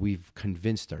because we've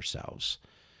convinced ourselves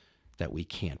that we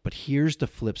can't. But here's the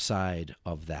flip side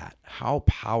of that. How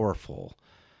powerful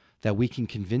that we can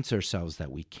convince ourselves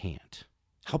that we can't.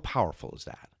 How powerful is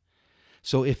that?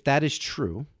 So if that is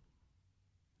true,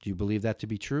 do you believe that to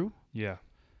be true? Yeah.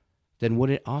 Then would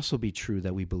it also be true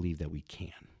that we believe that we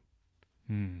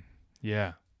can?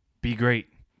 Yeah. Be great.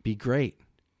 Be great.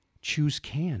 Choose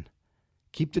can.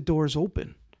 Keep the doors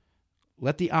open.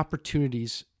 Let the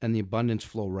opportunities and the abundance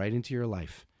flow right into your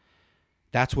life.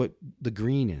 That's what the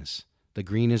green is. The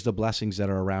green is the blessings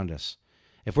that are around us.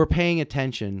 If we're paying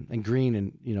attention, and green,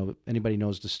 and anybody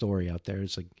knows the story out there,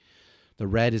 it's like the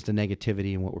red is the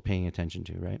negativity and what we're paying attention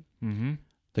to, right? Mm-hmm.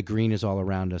 The green is all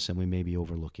around us, and we may be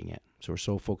overlooking it. So we're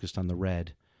so focused on the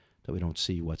red that we don't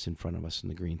see what's in front of us and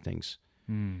the green things.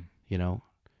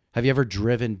 Have you ever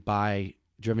driven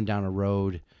down a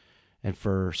road, and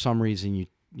for some reason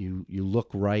you look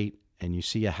right and you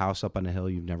see a house up on a hill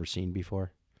you've never seen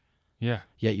before? Yeah.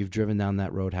 Yet you've driven down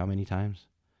that road how many times?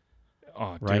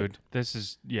 Oh, right? Dude, this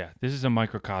is a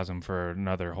microcosm for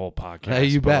another whole podcast.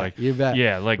 You bet.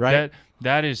 Yeah, like right?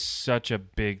 that is such a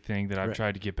big thing that I've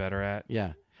tried to get better at.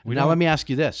 Yeah. Now let me ask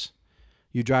you this.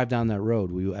 You drive down that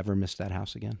road, will you ever miss that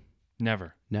house again?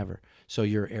 Never. So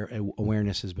your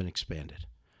awareness has been expanded.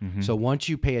 Mm-hmm. So once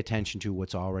you pay attention to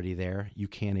what's already there, you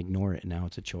can't ignore it, and now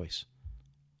it's a choice.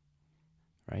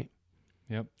 Right?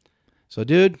 Yep. So,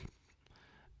 dude,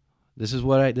 this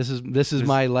is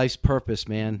my life's purpose,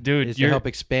 man. Dude, is to help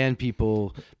expand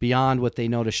people beyond what they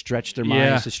know, to stretch their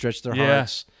minds, to stretch their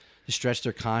hearts, to stretch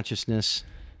their consciousness,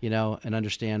 and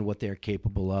understand what they're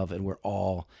capable of. And we're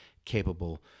all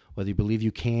capable. Whether you believe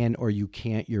you can or you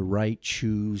can't, you're right.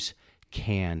 Choose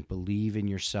can. Believe in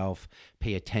yourself.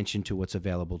 Pay attention to what's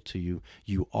available to you.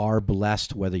 You are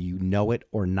blessed whether you know it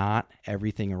or not.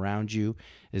 Everything around you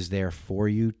is there for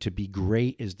you. To be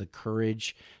great is the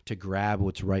courage to grab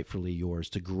what's rightfully yours,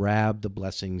 to grab the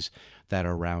blessings that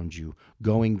are around you.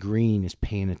 Going green is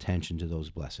paying attention to those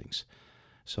blessings.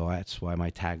 So that's why my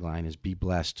tagline is be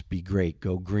blessed, be great,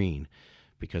 go green.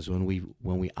 Because when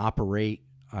we operate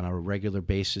on a regular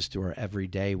basis through our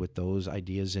everyday with those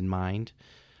ideas in mind,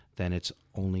 then it's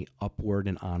only upward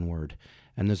and onward.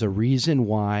 And there's a reason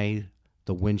why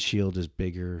the windshield is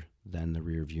bigger than the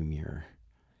rearview mirror.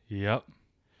 Yep.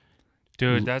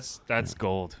 Dude, that's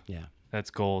gold. Yeah.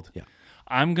 That's gold. Yeah.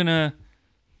 I'm going to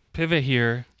pivot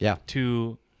here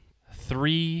to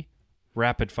 3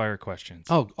 rapid fire questions.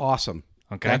 Oh, awesome.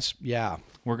 Okay.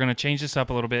 We're going to change this up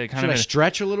a little bit. Should I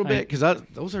stretch a little bit? Because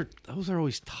those are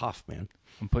always tough, man.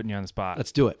 I'm putting you on the spot.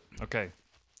 Let's do it. Okay.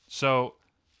 So,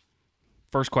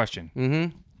 first question.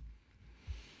 Mm-hmm.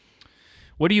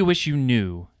 What do you wish you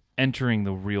knew entering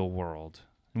the real world?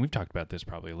 And we've talked about this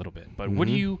probably a little bit, but what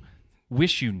do you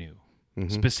wish you knew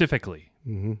specifically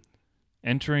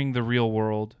entering the real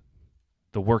world,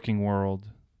 the working world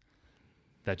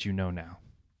that you know now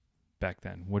back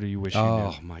then? What do you wish you knew?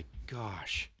 Oh, my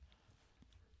gosh.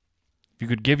 If you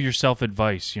could give yourself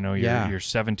advice, your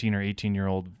 17 or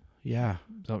 18-year-old,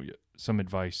 some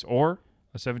advice, or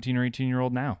a 17 or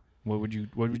 18-year-old now. What would you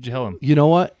tell him? You know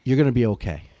what? You're going to be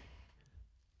okay.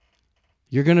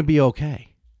 You're going to be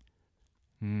okay.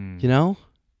 You're going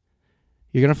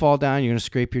to fall down. You're going to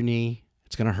scrape your knee.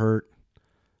 It's going to hurt.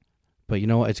 But you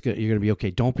know what? You're going to be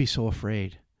okay. Don't be so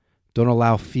afraid. Don't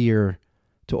allow fear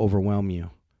to overwhelm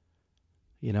you.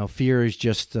 Fear is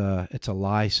just, it's a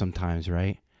lie sometimes,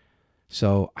 right?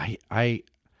 So I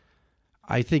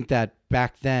think that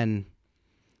back then,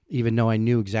 even though I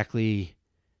knew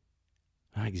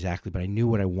not exactly, but I knew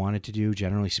what I wanted to do,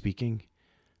 generally speaking,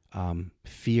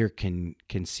 fear can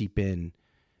seep in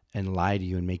and lie to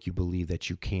you and make you believe that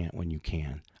you can't when you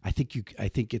can. I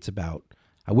think it's about,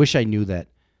 I wish I knew that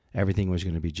everything was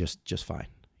going to be just fine.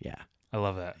 Yeah. I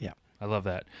love that. Yeah. I love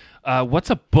that. What's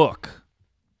a book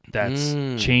that's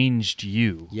changed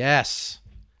you? Yes.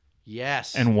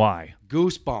 And why?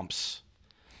 Goosebumps.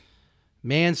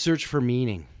 Man's Search for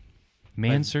Meaning.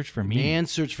 Man's Search for Meaning.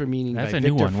 Man's Search for Meaning. That's by a new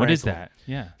Viktor one. What is Frankl. that?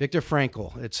 Yeah. Viktor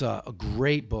Frankl. It's a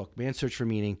great book, Man's Search for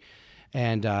Meaning.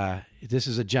 And this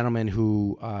is a gentleman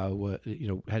who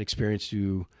had experience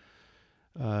to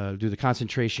do the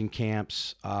concentration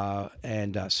camps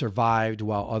and survived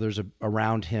while others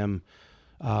around him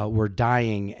were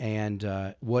dying.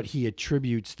 And what he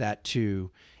attributes that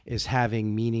to is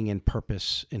having meaning and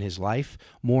purpose in his life.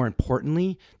 More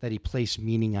importantly, that he placed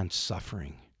meaning on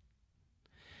suffering.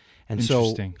 And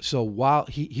so while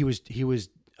he was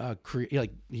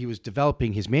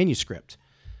developing his manuscript,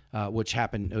 which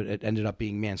happened, it ended up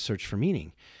being Man's Search for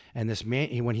Meaning. And this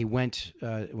man, when he was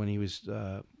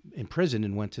in prison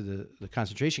and went to the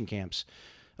concentration camps,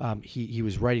 he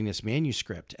was writing this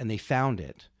manuscript, and they found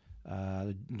it.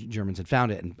 The Germans had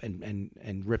found it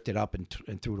and ripped it up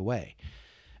and threw it away,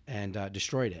 and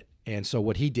destroyed it. And so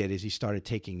what he did is he started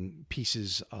taking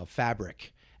pieces of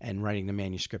fabric and writing the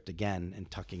manuscript again and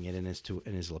tucking it in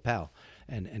his lapel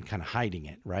and kind of hiding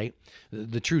it, right?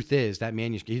 The truth is that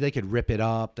manuscript, they could rip it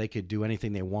up, they could do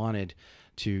anything they wanted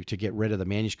to get rid of the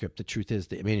manuscript. The truth is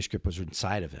the manuscript was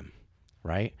inside of him,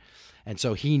 right? And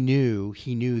so he knew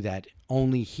that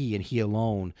only he and he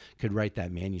alone could write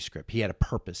that manuscript. He had a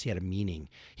purpose, he had a meaning.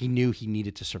 He knew he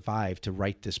needed to survive to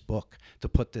write this book, to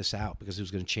put this out, because it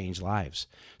was going to change lives.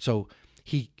 So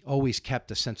he always kept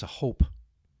a sense of hope.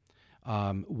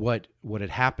 What had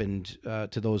happened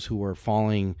to those who were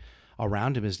falling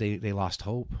around him is they lost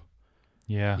hope.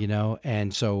 Yeah.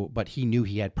 And so, but he knew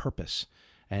he had purpose.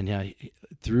 And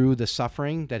through the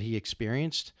suffering that he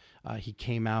experienced, he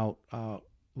came out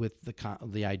with the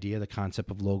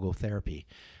concept of logotherapy.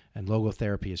 And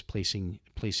logotherapy is placing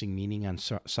meaning on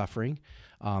suffering.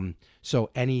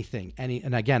 So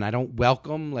and again, I don't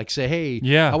welcome, like say, hey,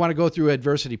 I want to go through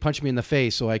adversity, punch me in the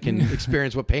face so I can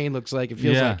experience what pain looks like, it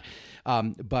feels like.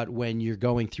 But when you're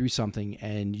going through something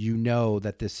and you know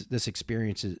that this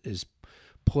experience is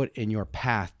put in your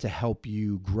path to help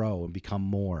you grow and become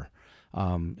more,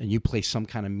 and you place some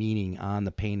kind of meaning on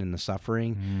the pain and the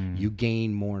suffering, you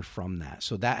gain more from that.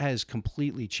 So that has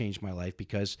completely changed my life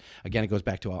because, again, it goes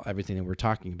back to everything that we're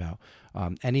talking about.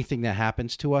 Anything that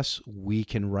happens to us, we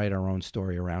can write our own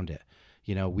story around it.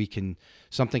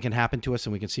 Something can happen to us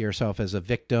and we can see ourselves as a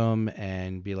victim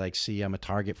and be like, see, I'm a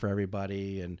target for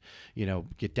everybody, and,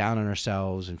 get down on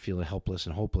ourselves and feel helpless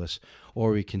and hopeless.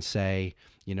 Or we can say,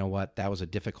 you know what, that was a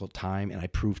difficult time and I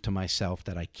proved to myself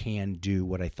that I can do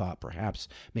what I thought perhaps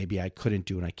maybe I couldn't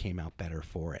do, and I came out better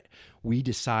for it. We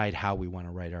decide how we want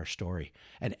to write our story,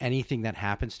 and anything that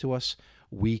happens to us,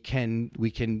 we can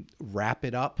wrap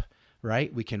it up,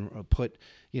 right? We can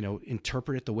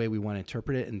interpret it the way we want to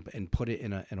interpret it and put it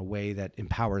in a way that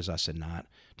empowers us and not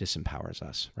disempowers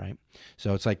us, right?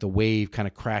 So it's like the wave kind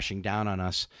of crashing down on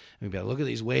us, and we'd be like, look at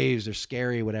these waves, they're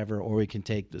scary, whatever. Or we can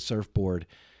take the surfboard,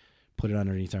 put it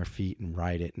underneath our feet and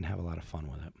ride it and have a lot of fun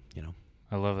with it,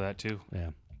 I love that too.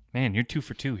 Yeah. Man, you're 2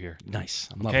 for 2 here. Nice.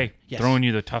 I'm loving it. Yes. Throwing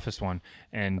you the toughest one.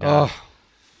 And I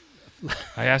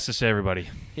asked this to everybody.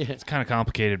 Yeah. It's kind of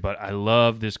complicated, but I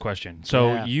love this question.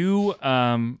 So you're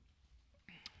Tom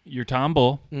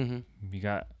Bull. Mm-hmm. You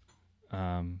got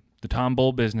the Tom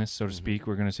Bull business, so to speak.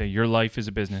 We're going to say your life is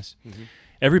a business. Mm-hmm.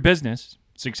 Every business,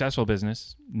 successful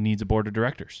business, needs a board of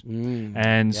directors.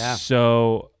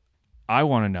 So I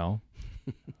want to know,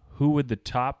 who would the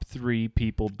top 3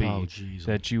 people be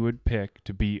that you would pick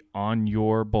to be on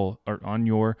your board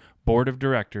of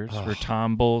directors for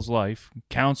Tom Bull's life,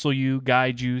 counsel you,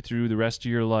 guide you through the rest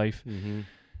of your life,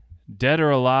 dead or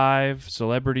alive,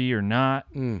 celebrity or not?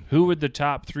 Who would the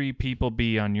top 3 people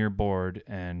be on your board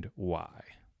and why?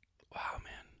 Wow,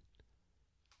 man.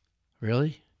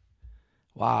 Really?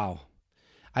 Wow.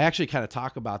 I actually kind of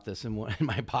talk about this in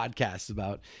my podcast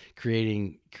about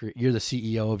you're the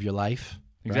CEO of your life.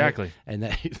 Right? Exactly. And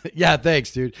that,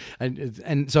 thanks, dude.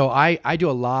 And so I do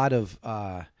a lot of,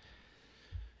 I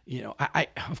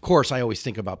of course I always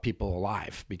think about people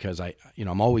alive because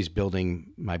I'm always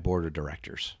building my board of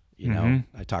directors. I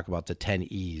talk about the 10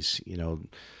 E's,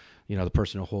 the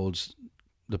person who holds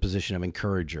the position of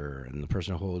encourager and the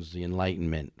person who holds the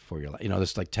enlightenment for your life.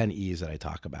 There's like 10 E's that I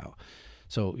talk about.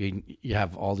 So you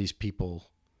have all these people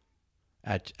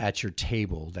at your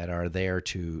table that are there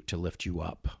to lift you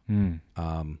up.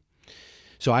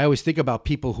 So I always think about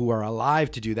people who are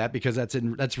alive to do that because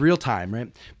that's real time,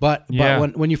 right? But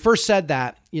when you first said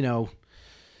that,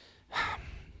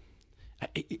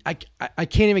 I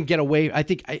can't even get away. I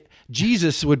think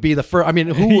Jesus would be the first. I mean,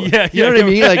 who? You know what I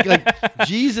mean? Like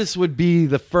Jesus would be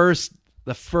the first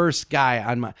guy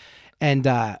on my. And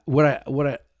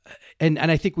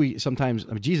and I think we sometimes.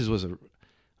 I mean, Jesus was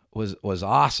was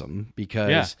awesome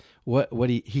because what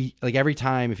he like every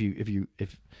time if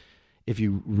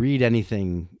you read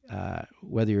anything,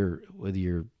 whether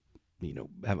you're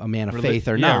have a man of faith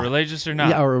or not, religious or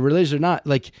not, or religious or not,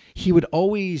 like he would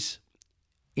always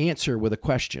answer with a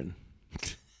question.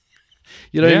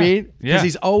 You know what I mean? Because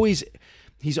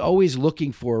he's always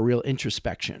looking for a real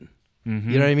introspection. Mm-hmm.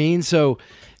 You know what I mean? So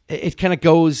it kind of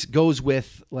goes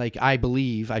with, like, I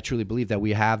truly believe that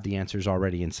we have the answers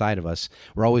already inside of us.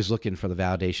 We're always looking for the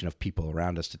validation of people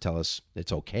around us to tell us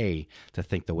it's okay to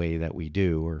think the way that we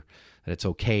do, or that it's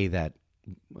okay that,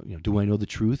 do I know the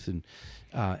truth?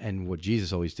 And what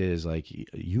Jesus always did is like, you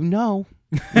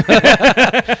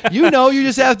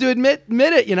just have to admit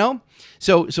it,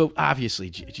 So obviously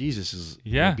Jesus is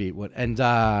be what, and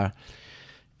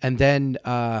then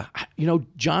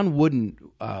John Wooden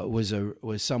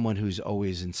was someone who's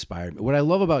always inspired me. What I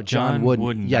love about John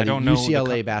Wooden, the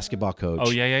UCLA basketball coach. Oh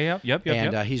yep.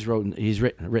 And he's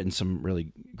written some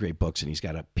really great books, and he's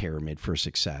got a pyramid for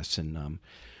success. And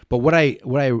but what I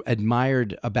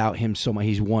admired about him so much,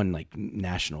 he's won like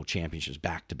national championships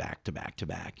back to back.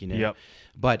 Yep.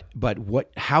 But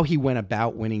how he went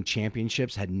about winning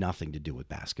championships had nothing to do with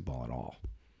basketball at all.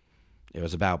 It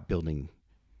was about building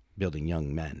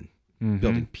young men,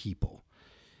 building people.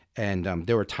 And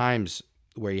there were times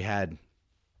where he had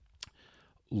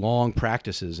long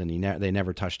practices and they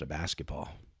never touched a basketball,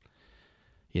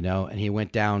 and he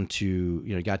went down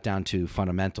to, got down to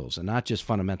fundamentals, and not just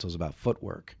fundamentals about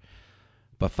footwork,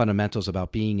 but fundamentals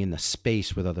about being in the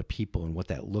space with other people and what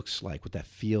that looks like, what that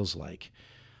feels like.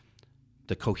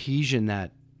 The cohesion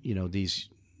that,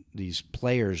 these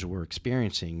players were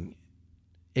experiencing,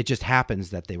 it just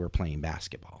happens that they were playing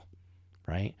basketball,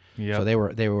 right? Yep. So they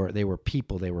were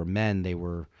people, they were men, they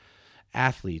were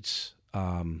athletes,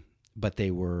 but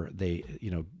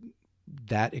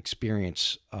that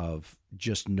experience of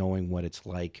just knowing what it's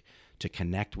like to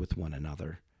connect with one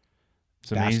another.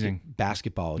 It's amazing.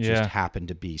 Basketball just happened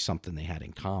to be something they had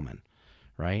in common,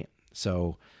 right?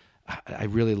 So I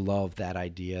really love that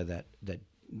idea that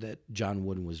John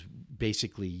Wooden was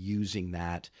basically using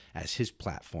that as his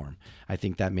platform. I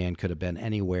think that man could have been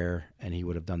anywhere, and he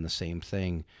would have done the same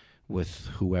thing with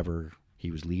whoever he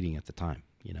was leading at the time,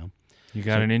 You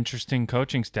got an interesting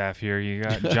coaching staff here. You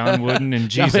got John Wooden and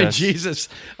Jesus.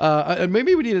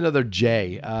 Maybe we need another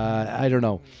J. I don't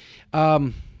know.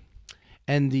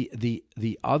 And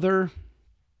the other,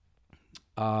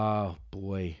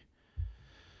 boy,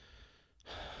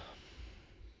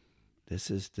 this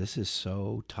is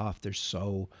so tough. There's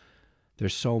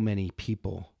so many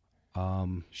people.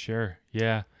 Sure.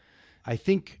 Yeah. I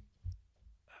think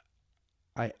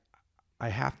I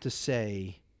have to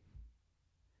say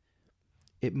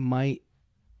it might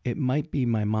be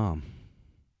my mom.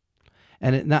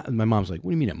 And my mom's like,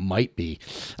 what do you mean it might be?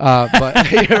 But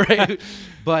right?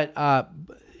 But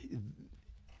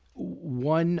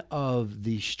one of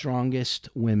the strongest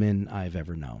women I've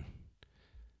ever known.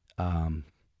 And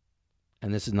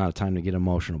this is not a time to get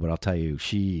emotional, but I'll tell you,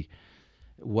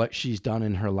 what she's done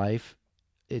in her life,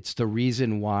 it's the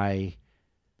reason why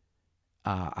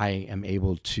I am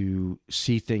able to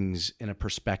see things in a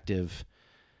perspective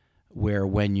where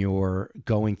when you're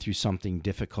going through something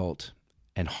difficult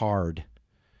and hard,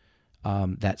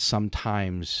 that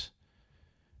sometimes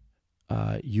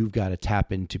you've got to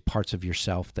tap into parts of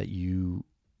yourself that you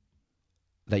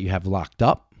have locked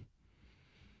up,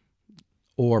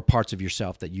 or parts of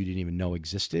yourself that you didn't even know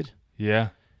existed. Yeah.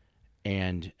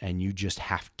 And you just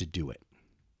have to do it.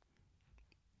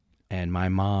 And my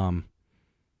mom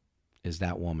is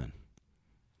that woman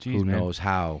who knows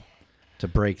how to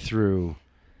break through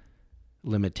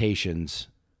limitations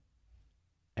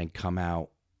and come out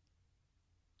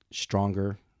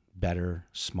stronger, better,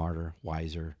 smarter,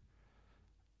 wiser.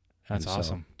 That's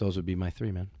awesome. Those would be my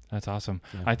three, man. That's awesome.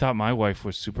 Yeah. I thought my wife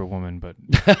was Superwoman, but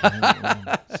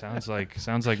sounds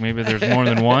like maybe there's more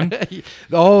than one.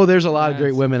 Oh, there's a lot of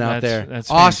great women out there. That's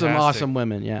awesome, fantastic. Awesome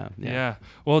women. Yeah.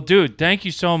 Well, dude, thank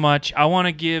you so much. I want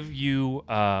to give you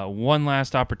one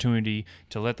last opportunity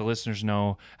to let the listeners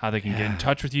know how they can get in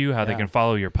touch with you, how they can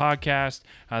follow your podcast,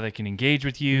 how they can engage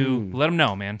with you. Let them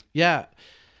know, man. Yeah.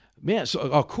 Man,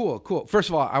 cool. First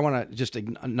of all, I want to just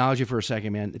acknowledge you for a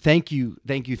second, man. Thank you.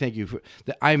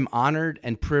 I'm honored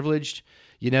and privileged.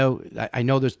 I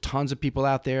know there's tons of people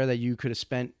out there that you could have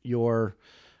spent your,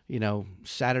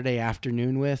 Saturday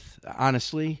afternoon with.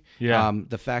 Honestly,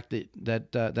 the fact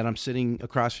that I'm sitting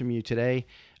across from you today,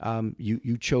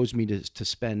 you chose me to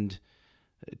spend.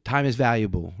 Time is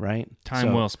valuable, right?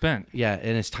 Time well spent. Yeah,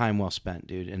 and it's time well spent,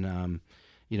 dude. And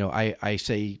I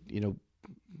say,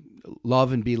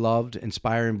 love and be loved,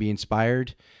 inspire and be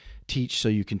inspired, teach so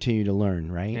you continue to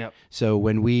learn, right? Yep. So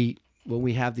when we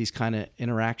have these kind of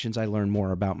interactions, I learn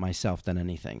more about myself than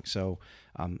anything. So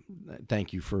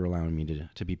thank you for allowing me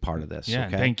to be part of this. Yeah,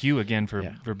 okay? thank you again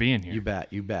for being here.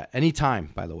 You bet.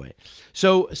 Anytime, by the way.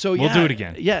 So we'll do it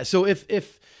again. Yeah. So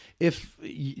if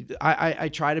I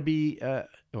try to be,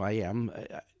 I am.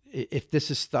 If this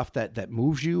is stuff that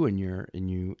moves you and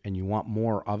you want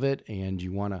more of it, and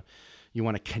you want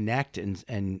to connect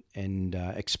and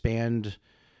expand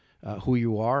who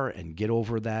you are and get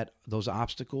over those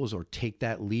obstacles, or take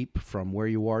that leap from where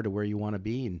you are to where you want to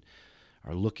be, and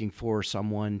are looking for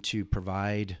someone to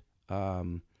provide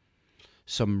some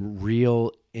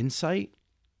real insight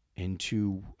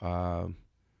into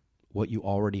what you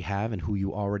already have and who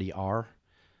you already are,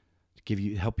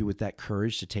 help you with that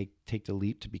courage to take the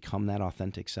leap to become that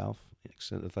authentic self,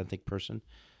 authentic person,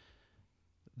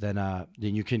 then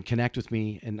you can connect with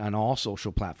me on all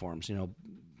social platforms,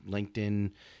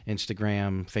 LinkedIn,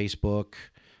 Instagram, Facebook.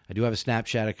 I do have a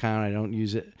Snapchat account. I don't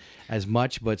use it as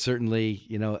much, but certainly,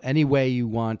 any way you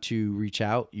want to reach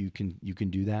out, you can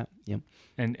do that. Yep.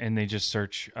 And they just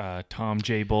search Tom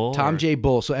J. Bull. J.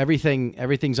 Bull. So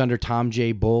everything's under Tom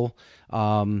J. Bull.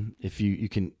 If you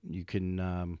can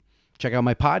check out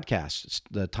my podcast. It's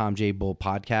the Tom J. Bull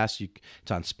podcast.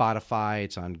 It's on Spotify.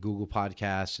 It's on Google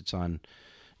Podcasts. It's on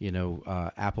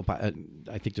Apple.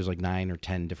 I think there's like 9 or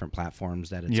 10 different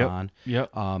platforms that it's on.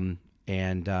 Yep.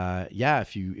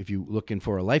 If you looking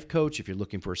for a life coach, if you're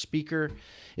looking for a speaker,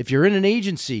 if you're in an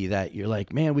agency that you're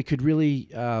like, man, we could really,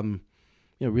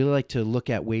 really like to look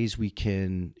at ways we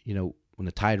can, when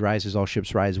the tide rises, all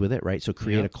ships rise with it, right? So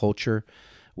create a culture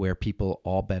where people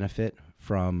all benefit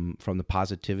from the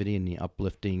positivity and the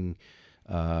uplifting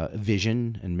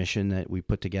vision and mission that we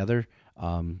put together.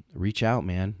 Reach out,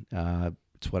 man.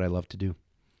 It's what I love to do.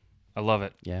 I love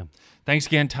it. Yeah. Thanks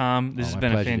again, Tom. This has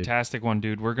been pleasure, a fantastic one,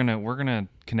 dude. We're gonna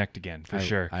connect again for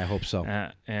sure. I hope so.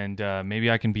 And maybe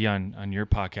I can be on your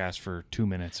podcast for 2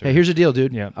 minutes. Hey, here's the deal,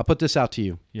 dude. Yeah. I'll put this out to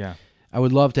you. Yeah. I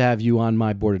would love to have you on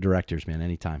my board of directors, man,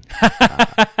 anytime.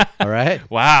 All right?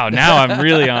 Wow. Now I'm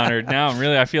really honored.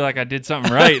 I feel like I did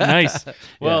something right. Nice.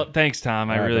 Well, thanks, Tom.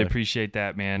 I really appreciate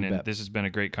that, man. And this has been a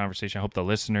great conversation. I hope the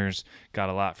listeners got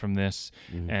a lot from this.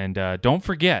 Mm-hmm. And don't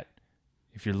forget,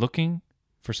 if you're looking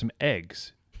for some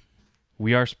eggs,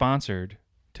 we are sponsored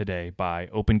today by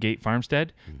Open Gate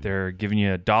Farmstead. Mm-hmm. They're giving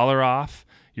you $1 off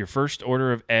your first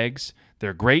order of eggs.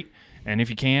 They're great. And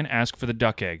if you can, ask for the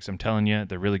duck eggs. I'm telling you,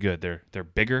 they're really good. They're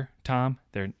bigger, Tom.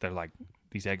 They're like,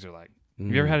 these eggs are like, have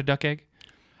you ever had a duck egg?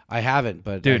 I haven't,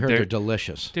 but dude, I heard they're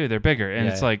delicious. Dude, they're bigger. And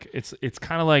it's like, it's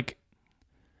kind of like,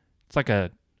 it's like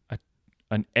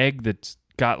an egg that's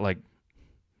got like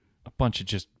a bunch of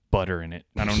just butter in it.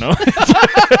 I don't know.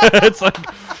 It's like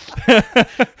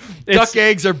duck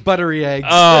eggs are buttery eggs.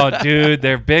 Oh, dude,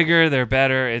 they're bigger, they're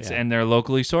better. And they're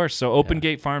locally sourced. So Open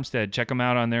Gate Farmstead, check them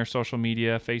out on their social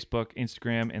media, Facebook,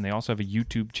 Instagram, and they also have a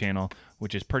YouTube channel,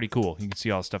 which is pretty cool. You can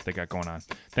see all the stuff they got going on.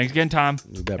 Thanks again, Tom.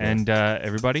 You bet, and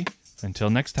everybody, until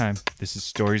next time, this is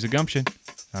Stories of Gumption.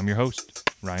 I'm your host,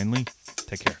 Ryan Lee.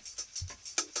 Take care.